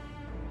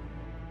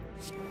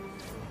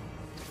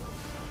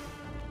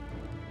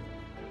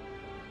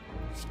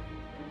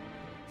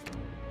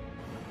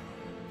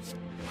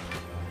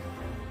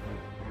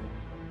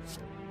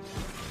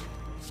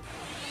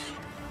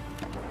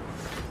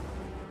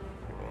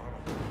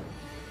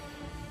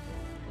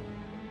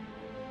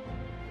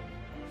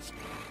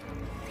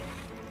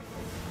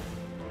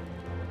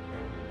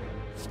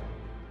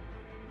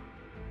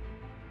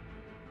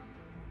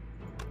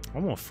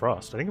 One more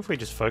frost. I think if we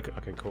just focus...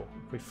 Okay, cool.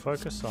 If we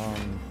focus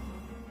on...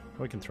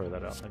 We can throw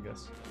that out, I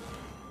guess.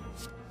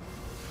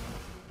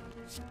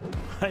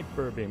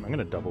 Hyper beam. I'm going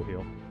to double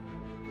heal.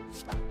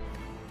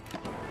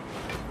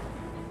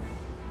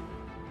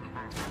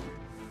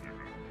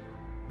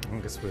 I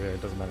guess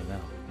it doesn't matter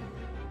now.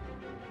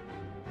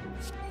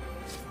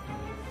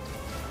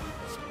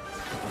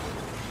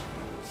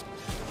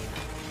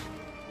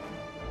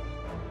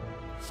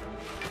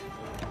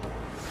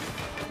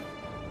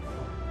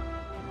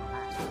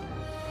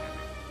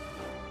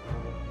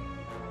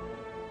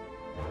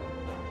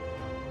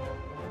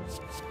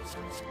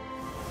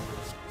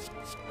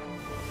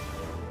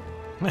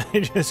 I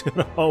just got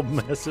a whole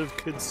mess of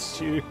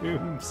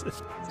consumes.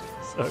 It's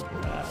so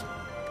bad.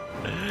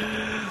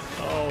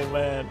 Oh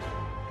man.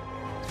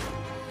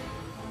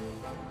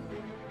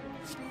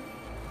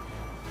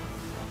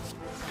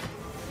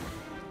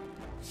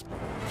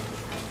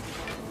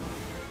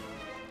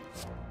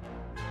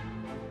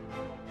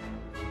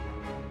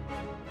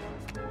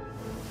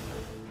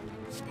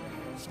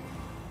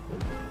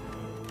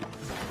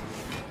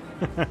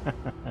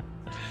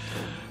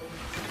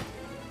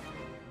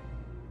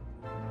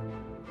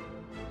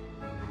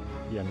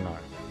 Yeah, no.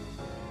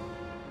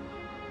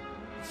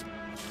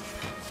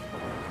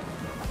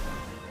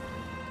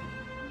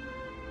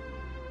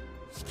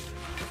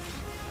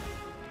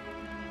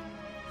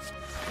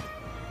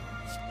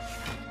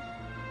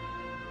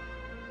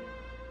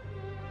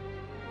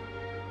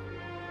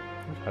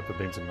 Hyper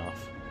beam's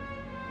enough.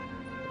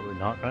 Probably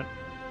not, right?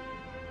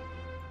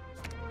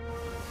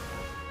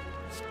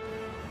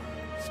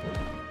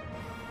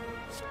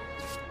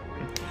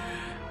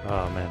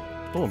 Oh man.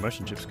 Oh,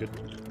 immersion chip's good.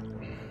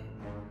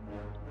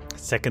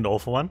 Second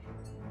awful one.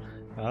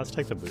 Let's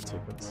take the boot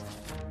sequence.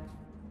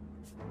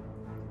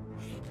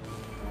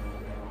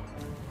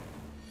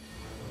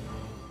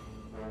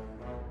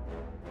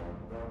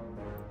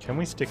 Can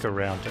we stick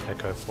around to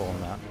echo form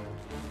that?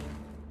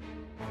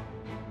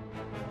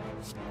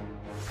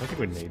 I think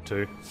we need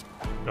to.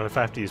 Not if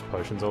I have to use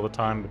potions all the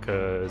time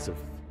because of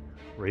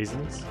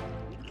reasons.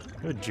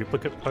 A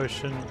duplicate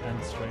potion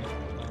and strength.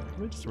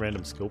 Maybe just a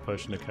random skill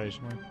potion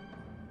occasionally.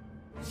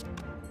 Just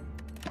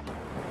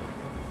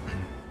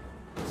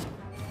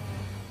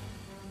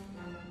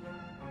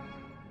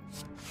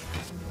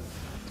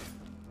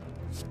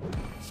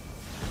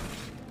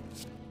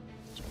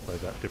play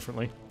that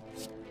differently.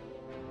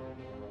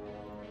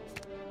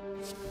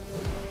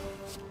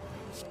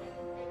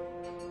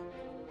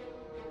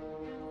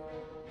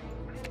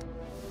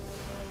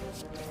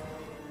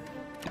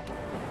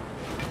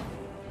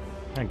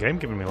 Man, game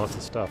giving me lots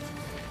of stuff.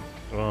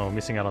 Oh,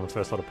 missing out on the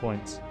first lot of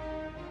points.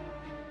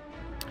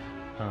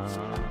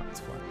 That's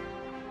fine.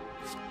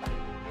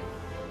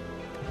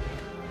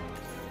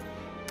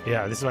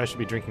 Yeah, this is why I should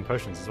be drinking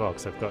potions as well,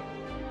 because I've got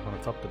on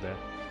the top of there.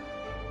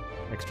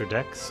 Extra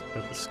decks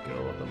of the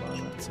skill at the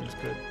moment. Seems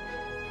good.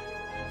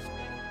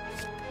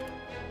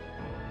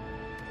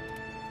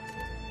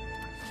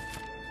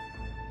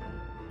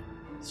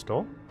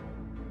 Store?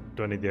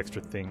 Do I need the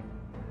extra thing?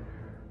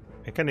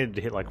 I think I needed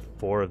to hit like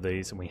 4 of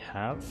these, and we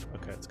have.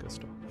 Okay, let's go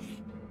store.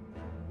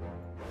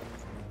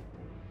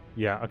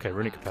 Yeah, okay,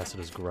 runic capacitor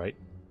is great.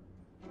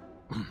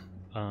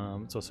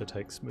 It also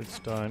takes smooth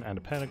stone and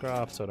a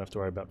pantograph, so I don't have to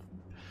worry about.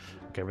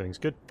 Okay, everything's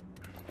good.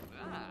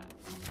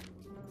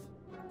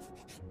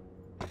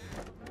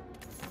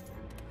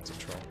 It's a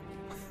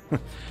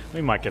troll.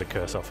 We might get a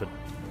curse off it.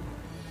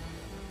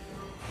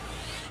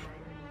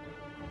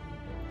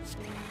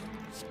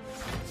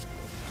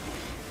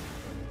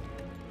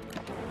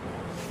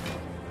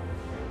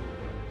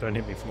 Don't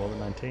hit me for more than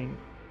 19.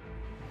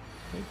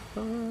 Big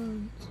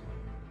bugs.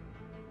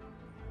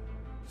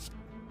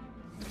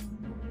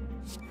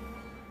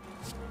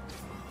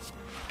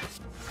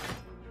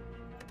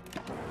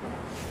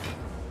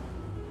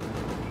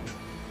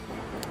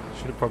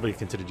 Should have probably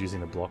considered using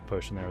the block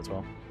potion there as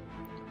well.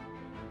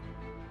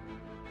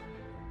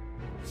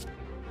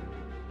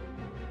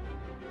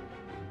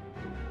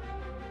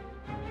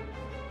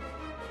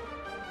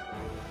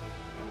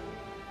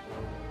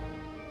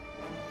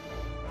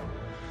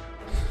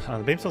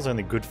 The beam sword's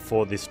only good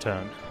for this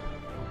turn.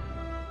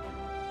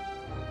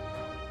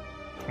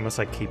 Unless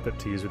I keep it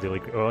to use with the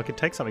elite. Or I could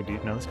take something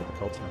to... No, let's get the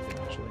Colton, I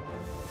think, actually.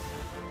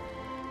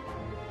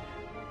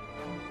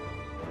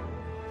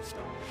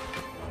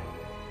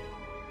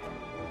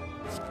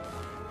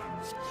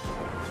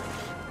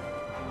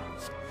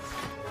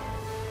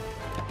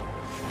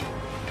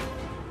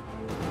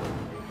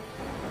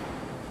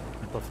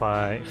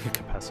 Amplify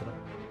capacitor.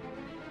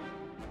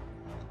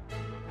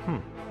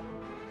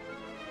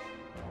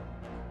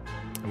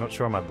 I'm not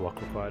sure on my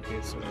block required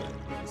here, so I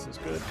think this is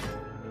good.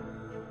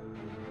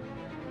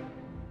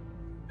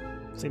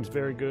 Seems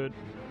very good.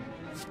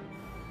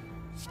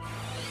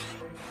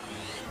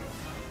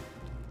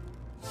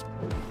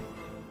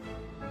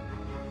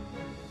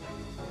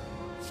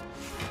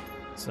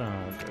 So,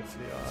 I'll go for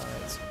the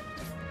eyes.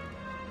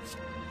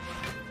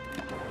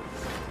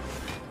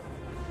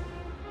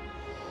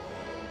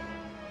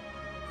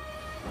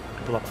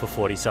 Block for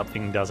 40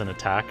 something doesn't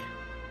attack.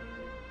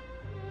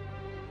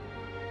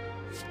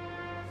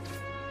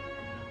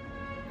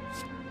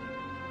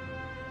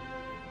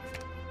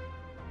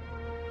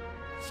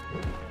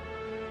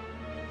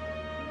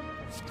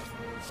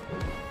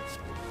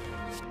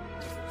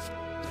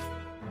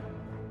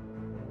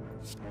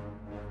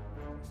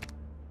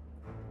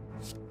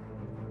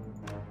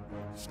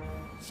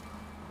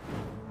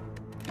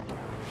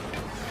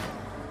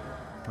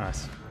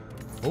 Nice.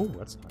 Oh,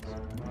 that's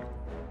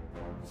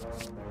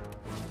nice.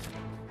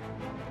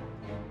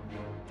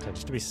 Okay,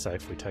 just to be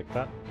safe, we take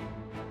that.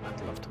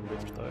 I'd love to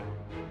lift though.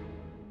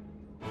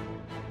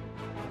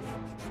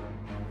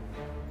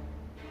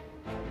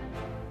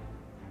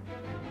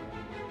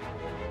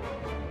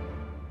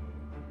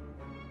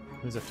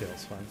 Who's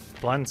FTL's fine.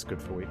 Blind's good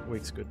for weak.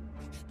 Weak's good.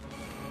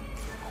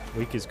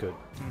 Weak is good.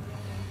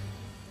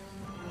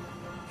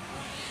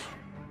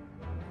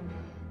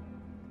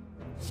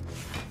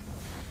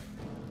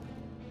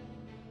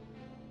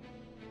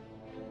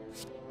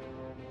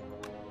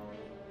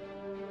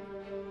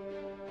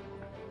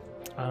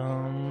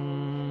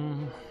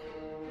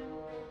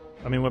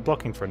 I mean, we're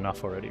blocking for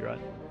enough already, right?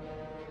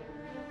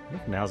 I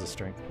think now's a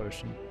strength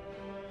potion.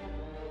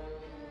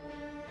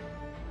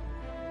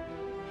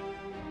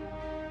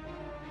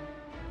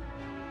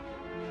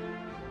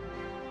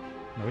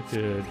 We could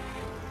do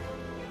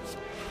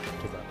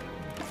that.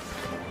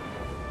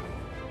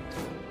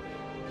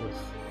 Ugh.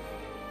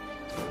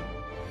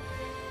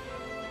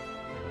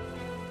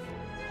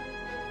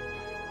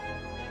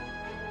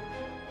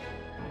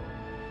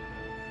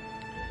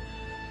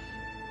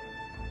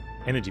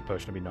 Energy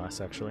potion would be nice,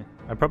 actually.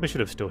 I probably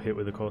should have still hit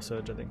with the core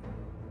surge, I think.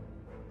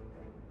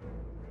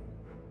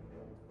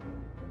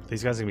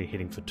 These guys are going to be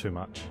hitting for too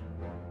much.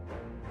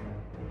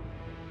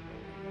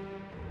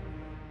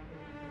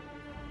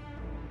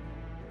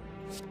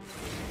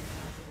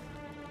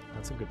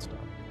 That's a good start.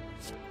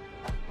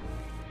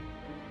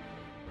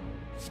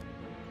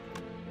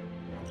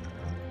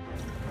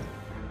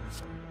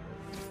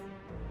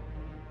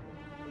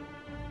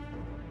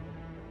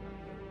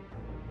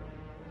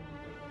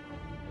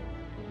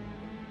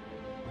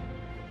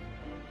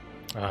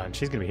 And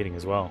she's going to be hitting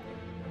as well.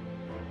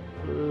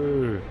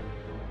 Ooh.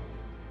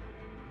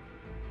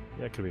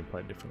 Yeah, it could have been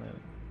played differently, I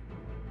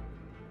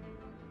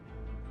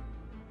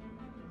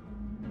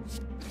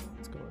think.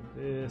 Let's go like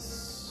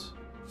this.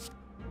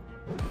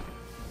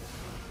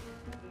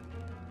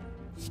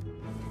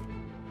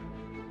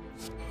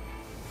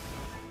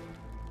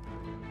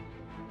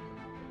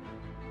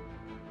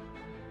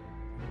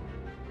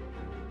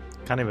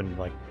 Can't even,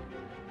 like,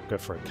 go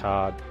for a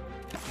card.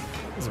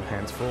 Some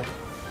hands full.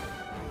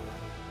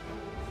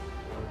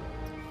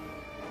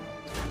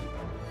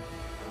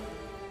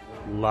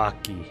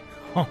 Lucky.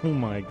 Oh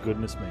my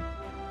goodness me.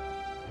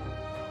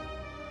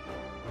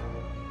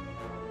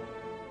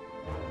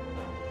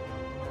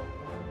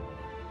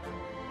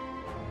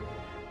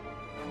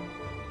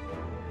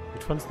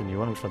 Which one's the new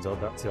one? Which one's old?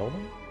 That's the old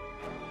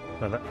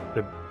one? No,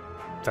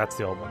 that's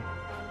the old one.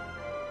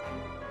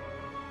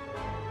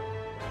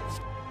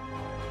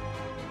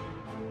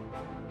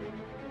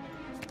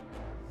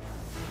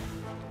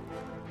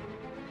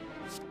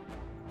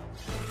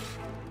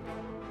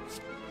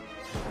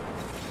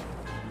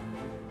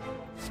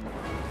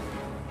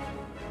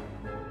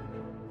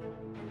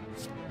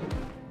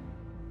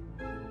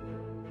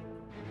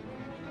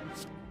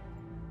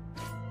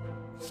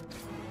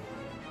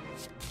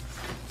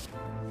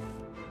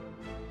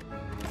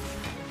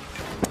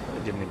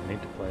 Didn't even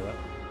need to play that.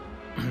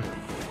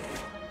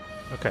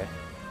 Okay.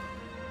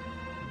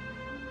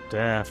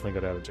 Definitely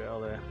got out of jail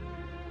there.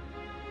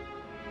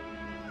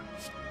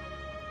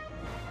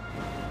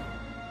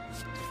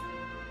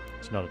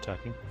 It's not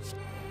attacking.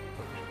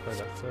 Play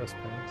that first,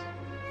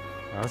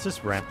 Panz. Let's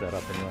just ramp that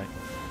up anyway.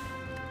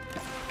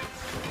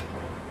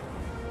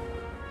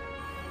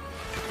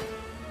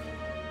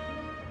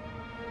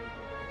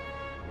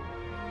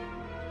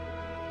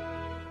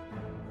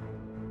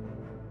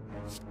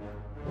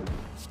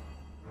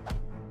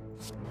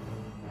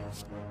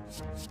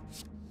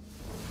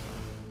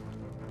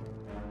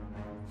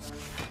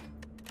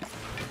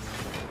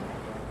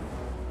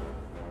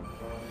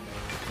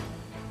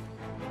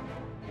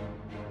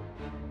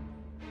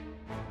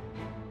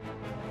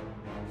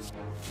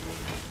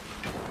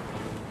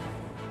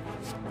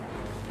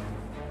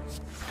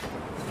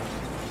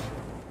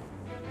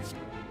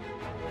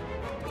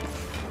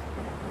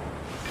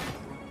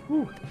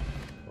 Whew.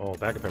 Oh,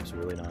 bag of prep's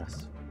really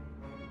nice.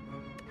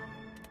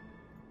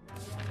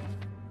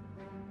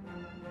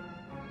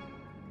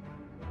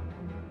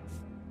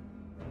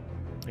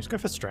 Let's go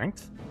for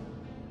strength.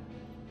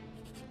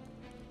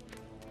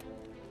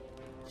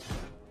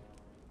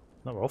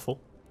 Not awful.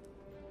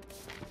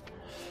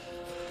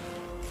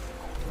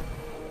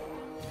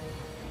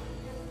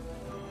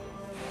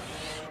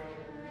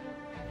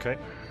 Okay.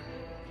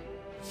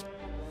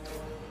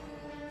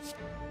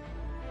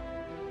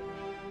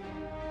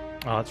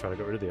 Oh, that's right, I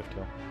got rid of the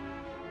FTL.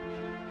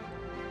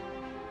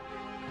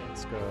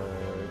 Let's go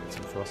get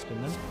some frost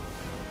in there.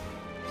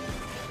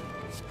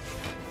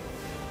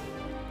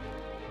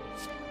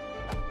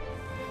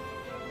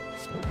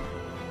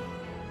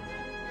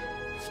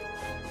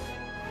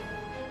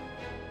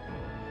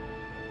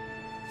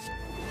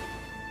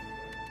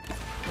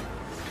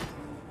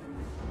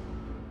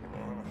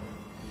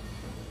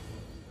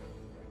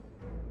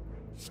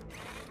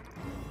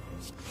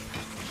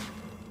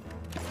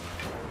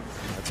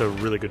 That's a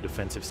really good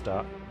defensive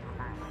start.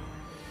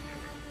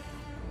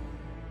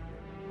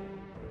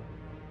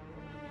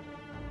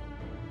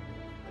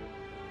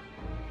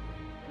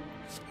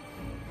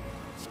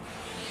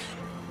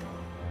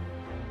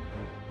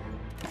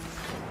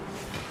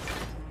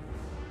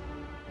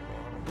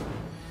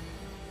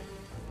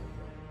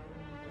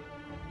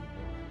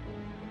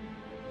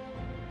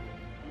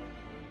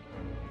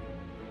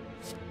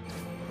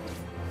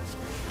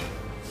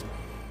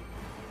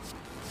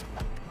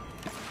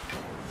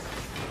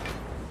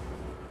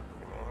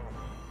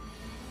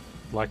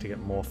 Like to get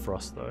more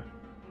frost though.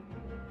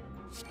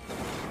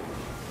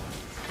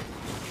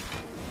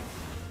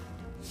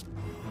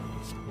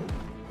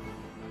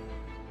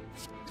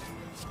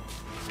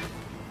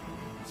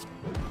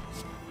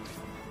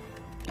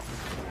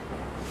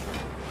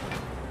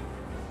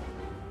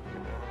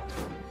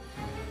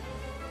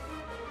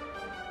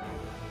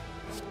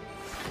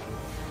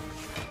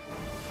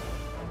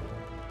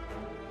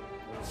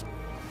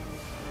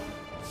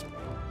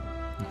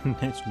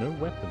 There's no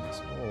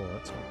weapons. Oh,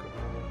 that's not good.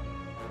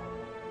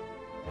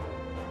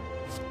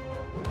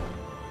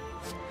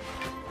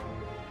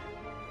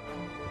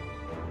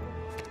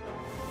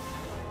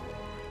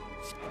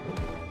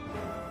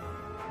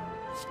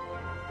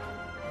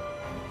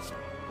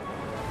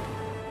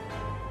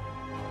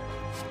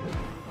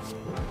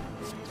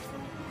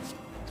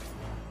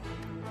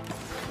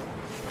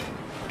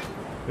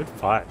 Good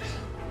fight.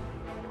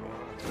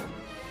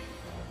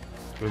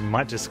 We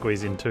might just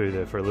squeeze in two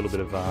there for a little bit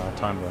of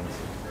time bonus.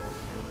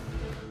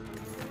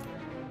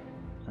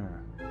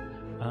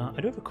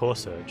 I do have a core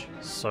surge,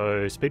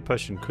 so speed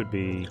potion could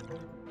be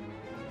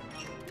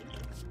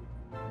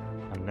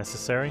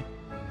unnecessary.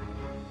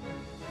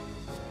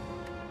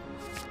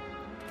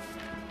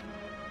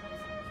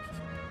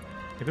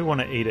 If we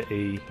want to eat an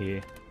E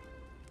here.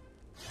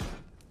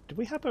 Did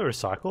we have a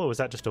recycle or was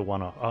that just a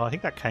one-off? Oh, I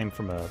think that came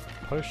from a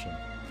potion.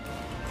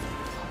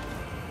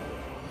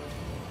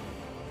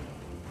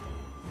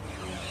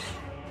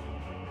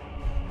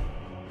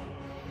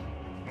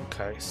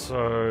 Okay,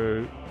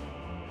 so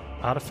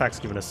artifacts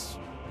giving us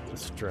the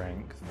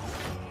strength.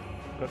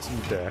 Got some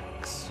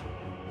decks.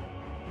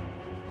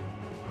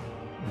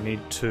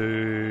 Need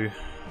to,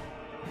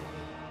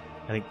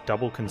 I think,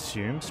 double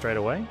consume straight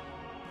away.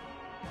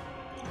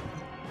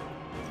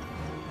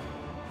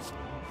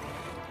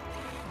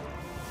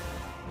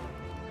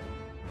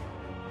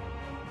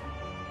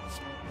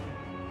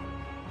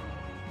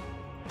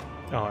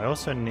 Oh, I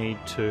also need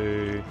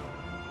to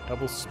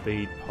double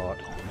speed pot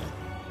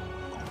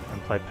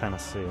and play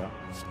Panacea.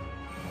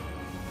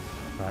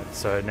 Right,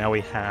 so now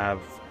we have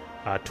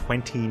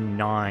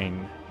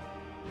 29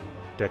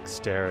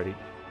 dexterity.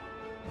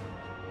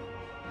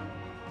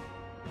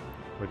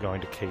 We're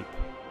going to keep.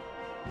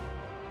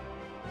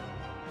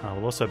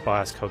 We'll also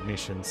bias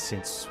cognition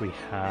since we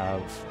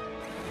have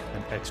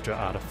an extra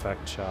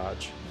artifact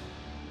charge.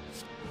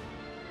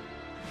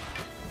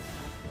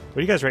 What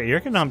do you guys rate? You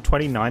reckon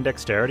 29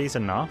 dexterity is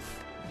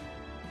enough?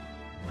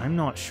 I'm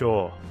not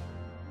sure.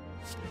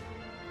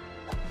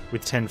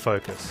 With 10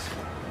 focus.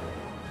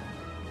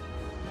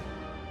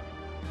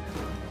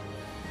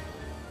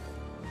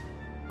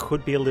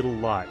 Could be a little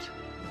light.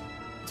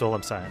 That's all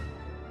I'm saying.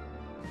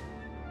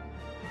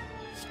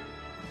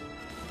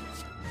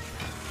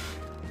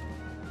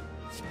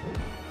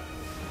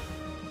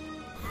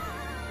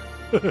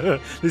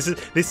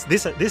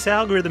 This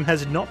algorithm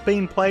has not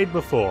been played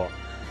before.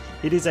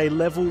 It is a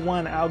level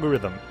 1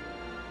 algorithm.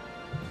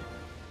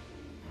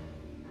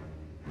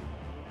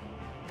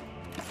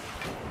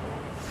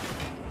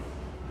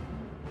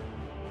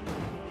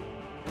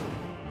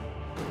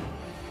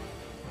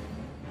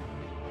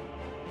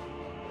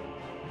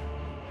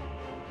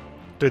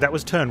 Dude, that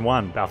was turn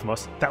 1,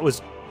 Balthamos. That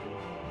was...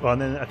 Well,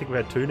 and then I think we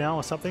had 2 now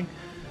or something.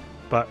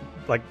 But,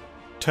 like,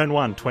 turn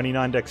 1,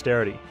 29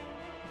 dexterity.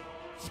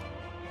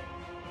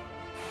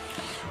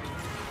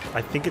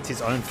 I think it's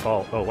his own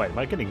fault. Oh, wait, am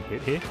I getting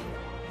hit here?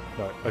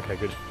 No, okay,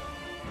 good.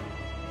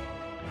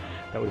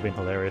 That would have been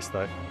hilarious,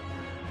 though.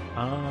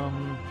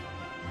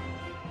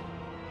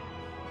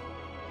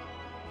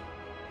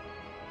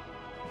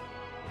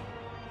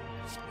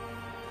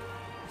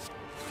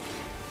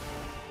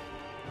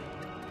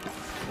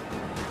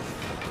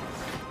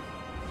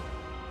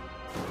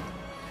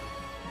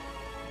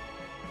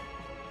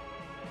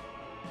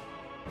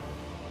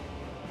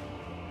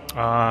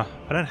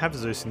 I don't have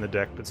Zeus in the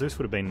deck, but Zeus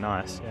would have been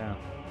nice, yeah.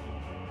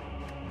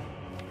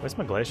 Where's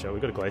my Glacier? We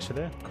got a Glacier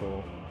there?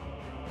 Cool.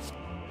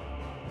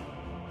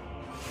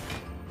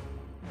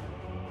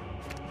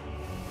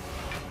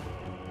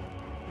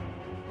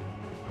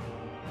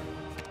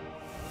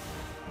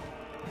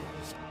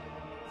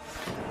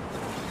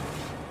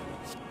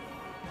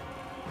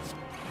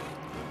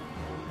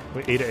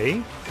 We E to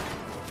E?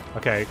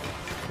 Okay,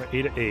 we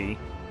E to E.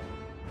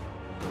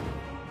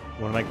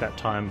 Want to make that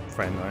time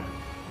frame though.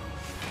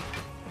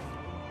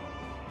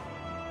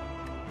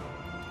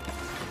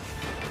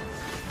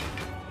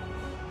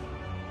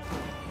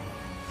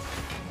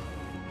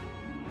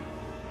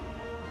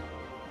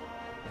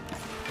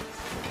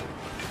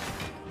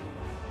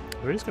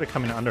 We're just going to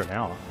come in under an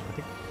hour, I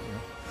think. Yeah.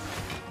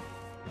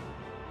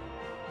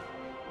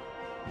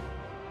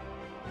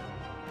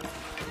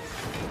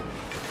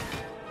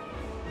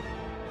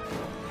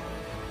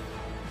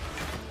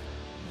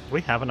 Do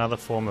we have another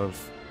form of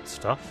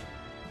stuff?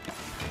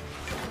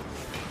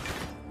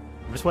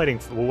 I'm just waiting.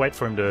 We'll wait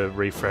for him to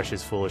refresh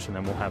his foolish and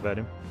then we'll have at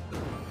him.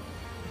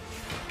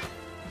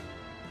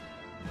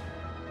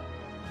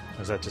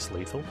 Or is that just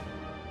lethal?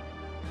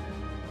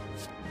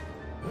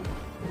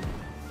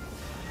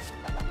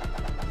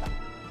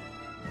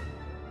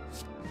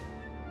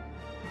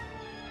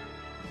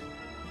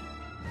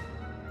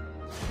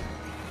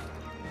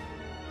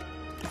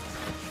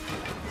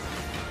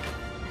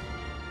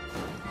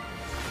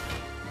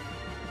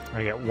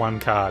 I get 1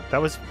 card. That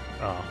was...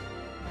 Oh.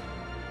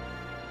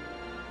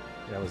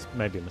 That was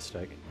maybe a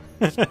mistake.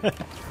 We'll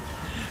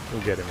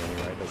get him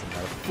anyway, it doesn't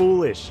matter.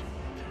 Foolish!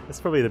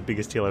 That's probably the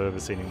biggest heal I've ever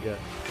seen him get.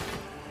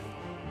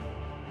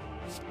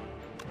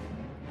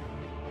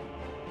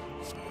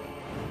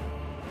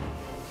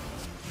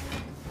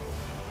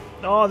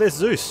 Oh, there's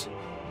Zeus!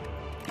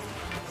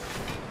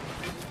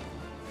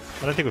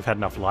 I don't think we've had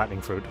enough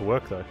lightning for it to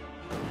work, though.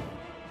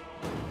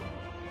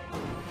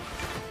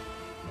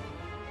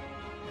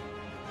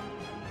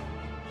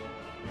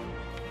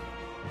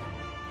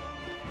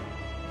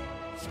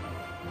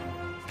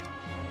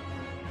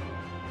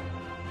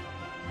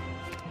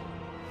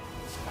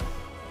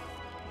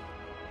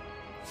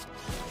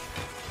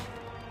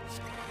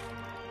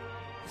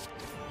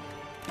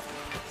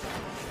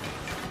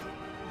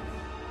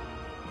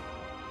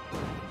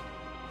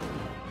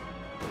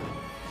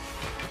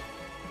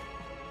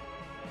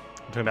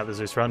 Talking about the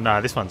Zeus run? Nah,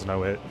 this one's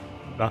nowhere.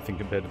 Nothing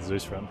compared to the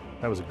Zeus run.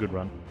 That was a good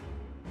run.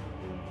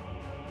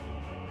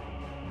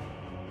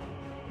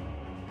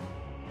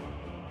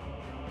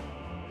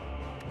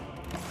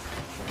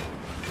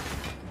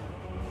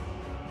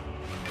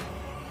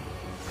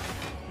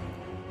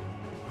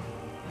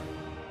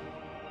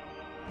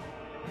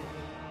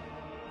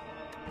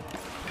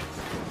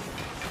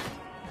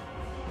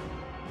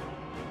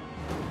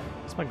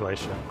 It's my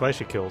Glacier.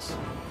 Glacier kills.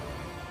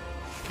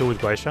 Kill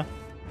with Glacier.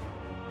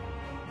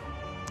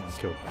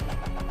 Cool.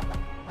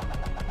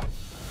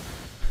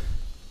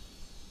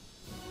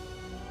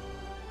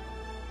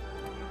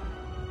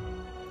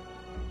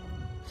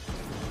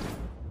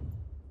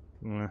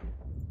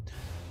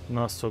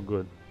 Not so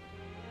good.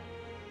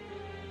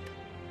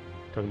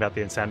 Talking about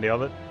the insanity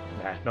of it?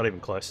 Nah, not even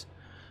close.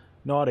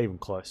 Not even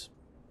close.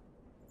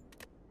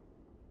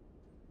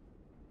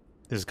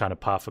 This is kind of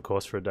par for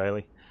course for a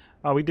daily.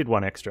 Oh, we did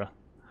 1 extra.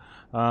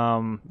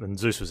 And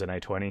Zeus was an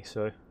A20,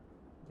 so...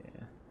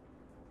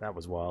 That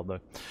was wild,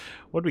 though.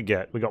 What did we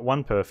get? We got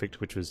 1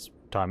 perfect, which was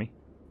Timey.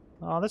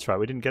 Oh, that's right.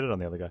 We didn't get it on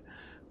the other guy.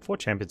 4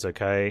 champions,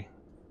 okay.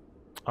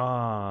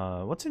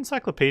 What's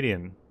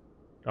Encyclopedian?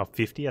 Oh,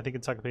 50, I think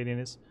Encyclopedian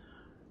is.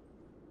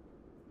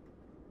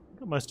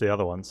 Got most of the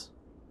other ones.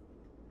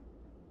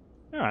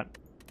 Alright.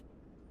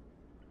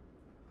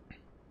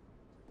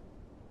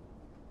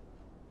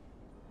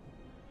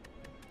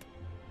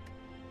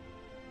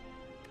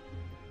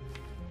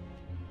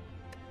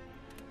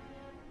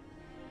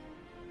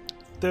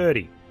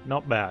 $30.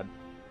 Not bad.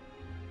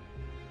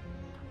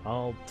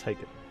 I'll take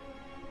it.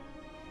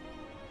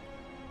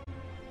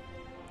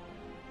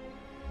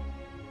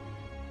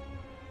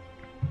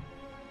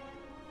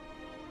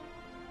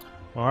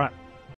 Alright.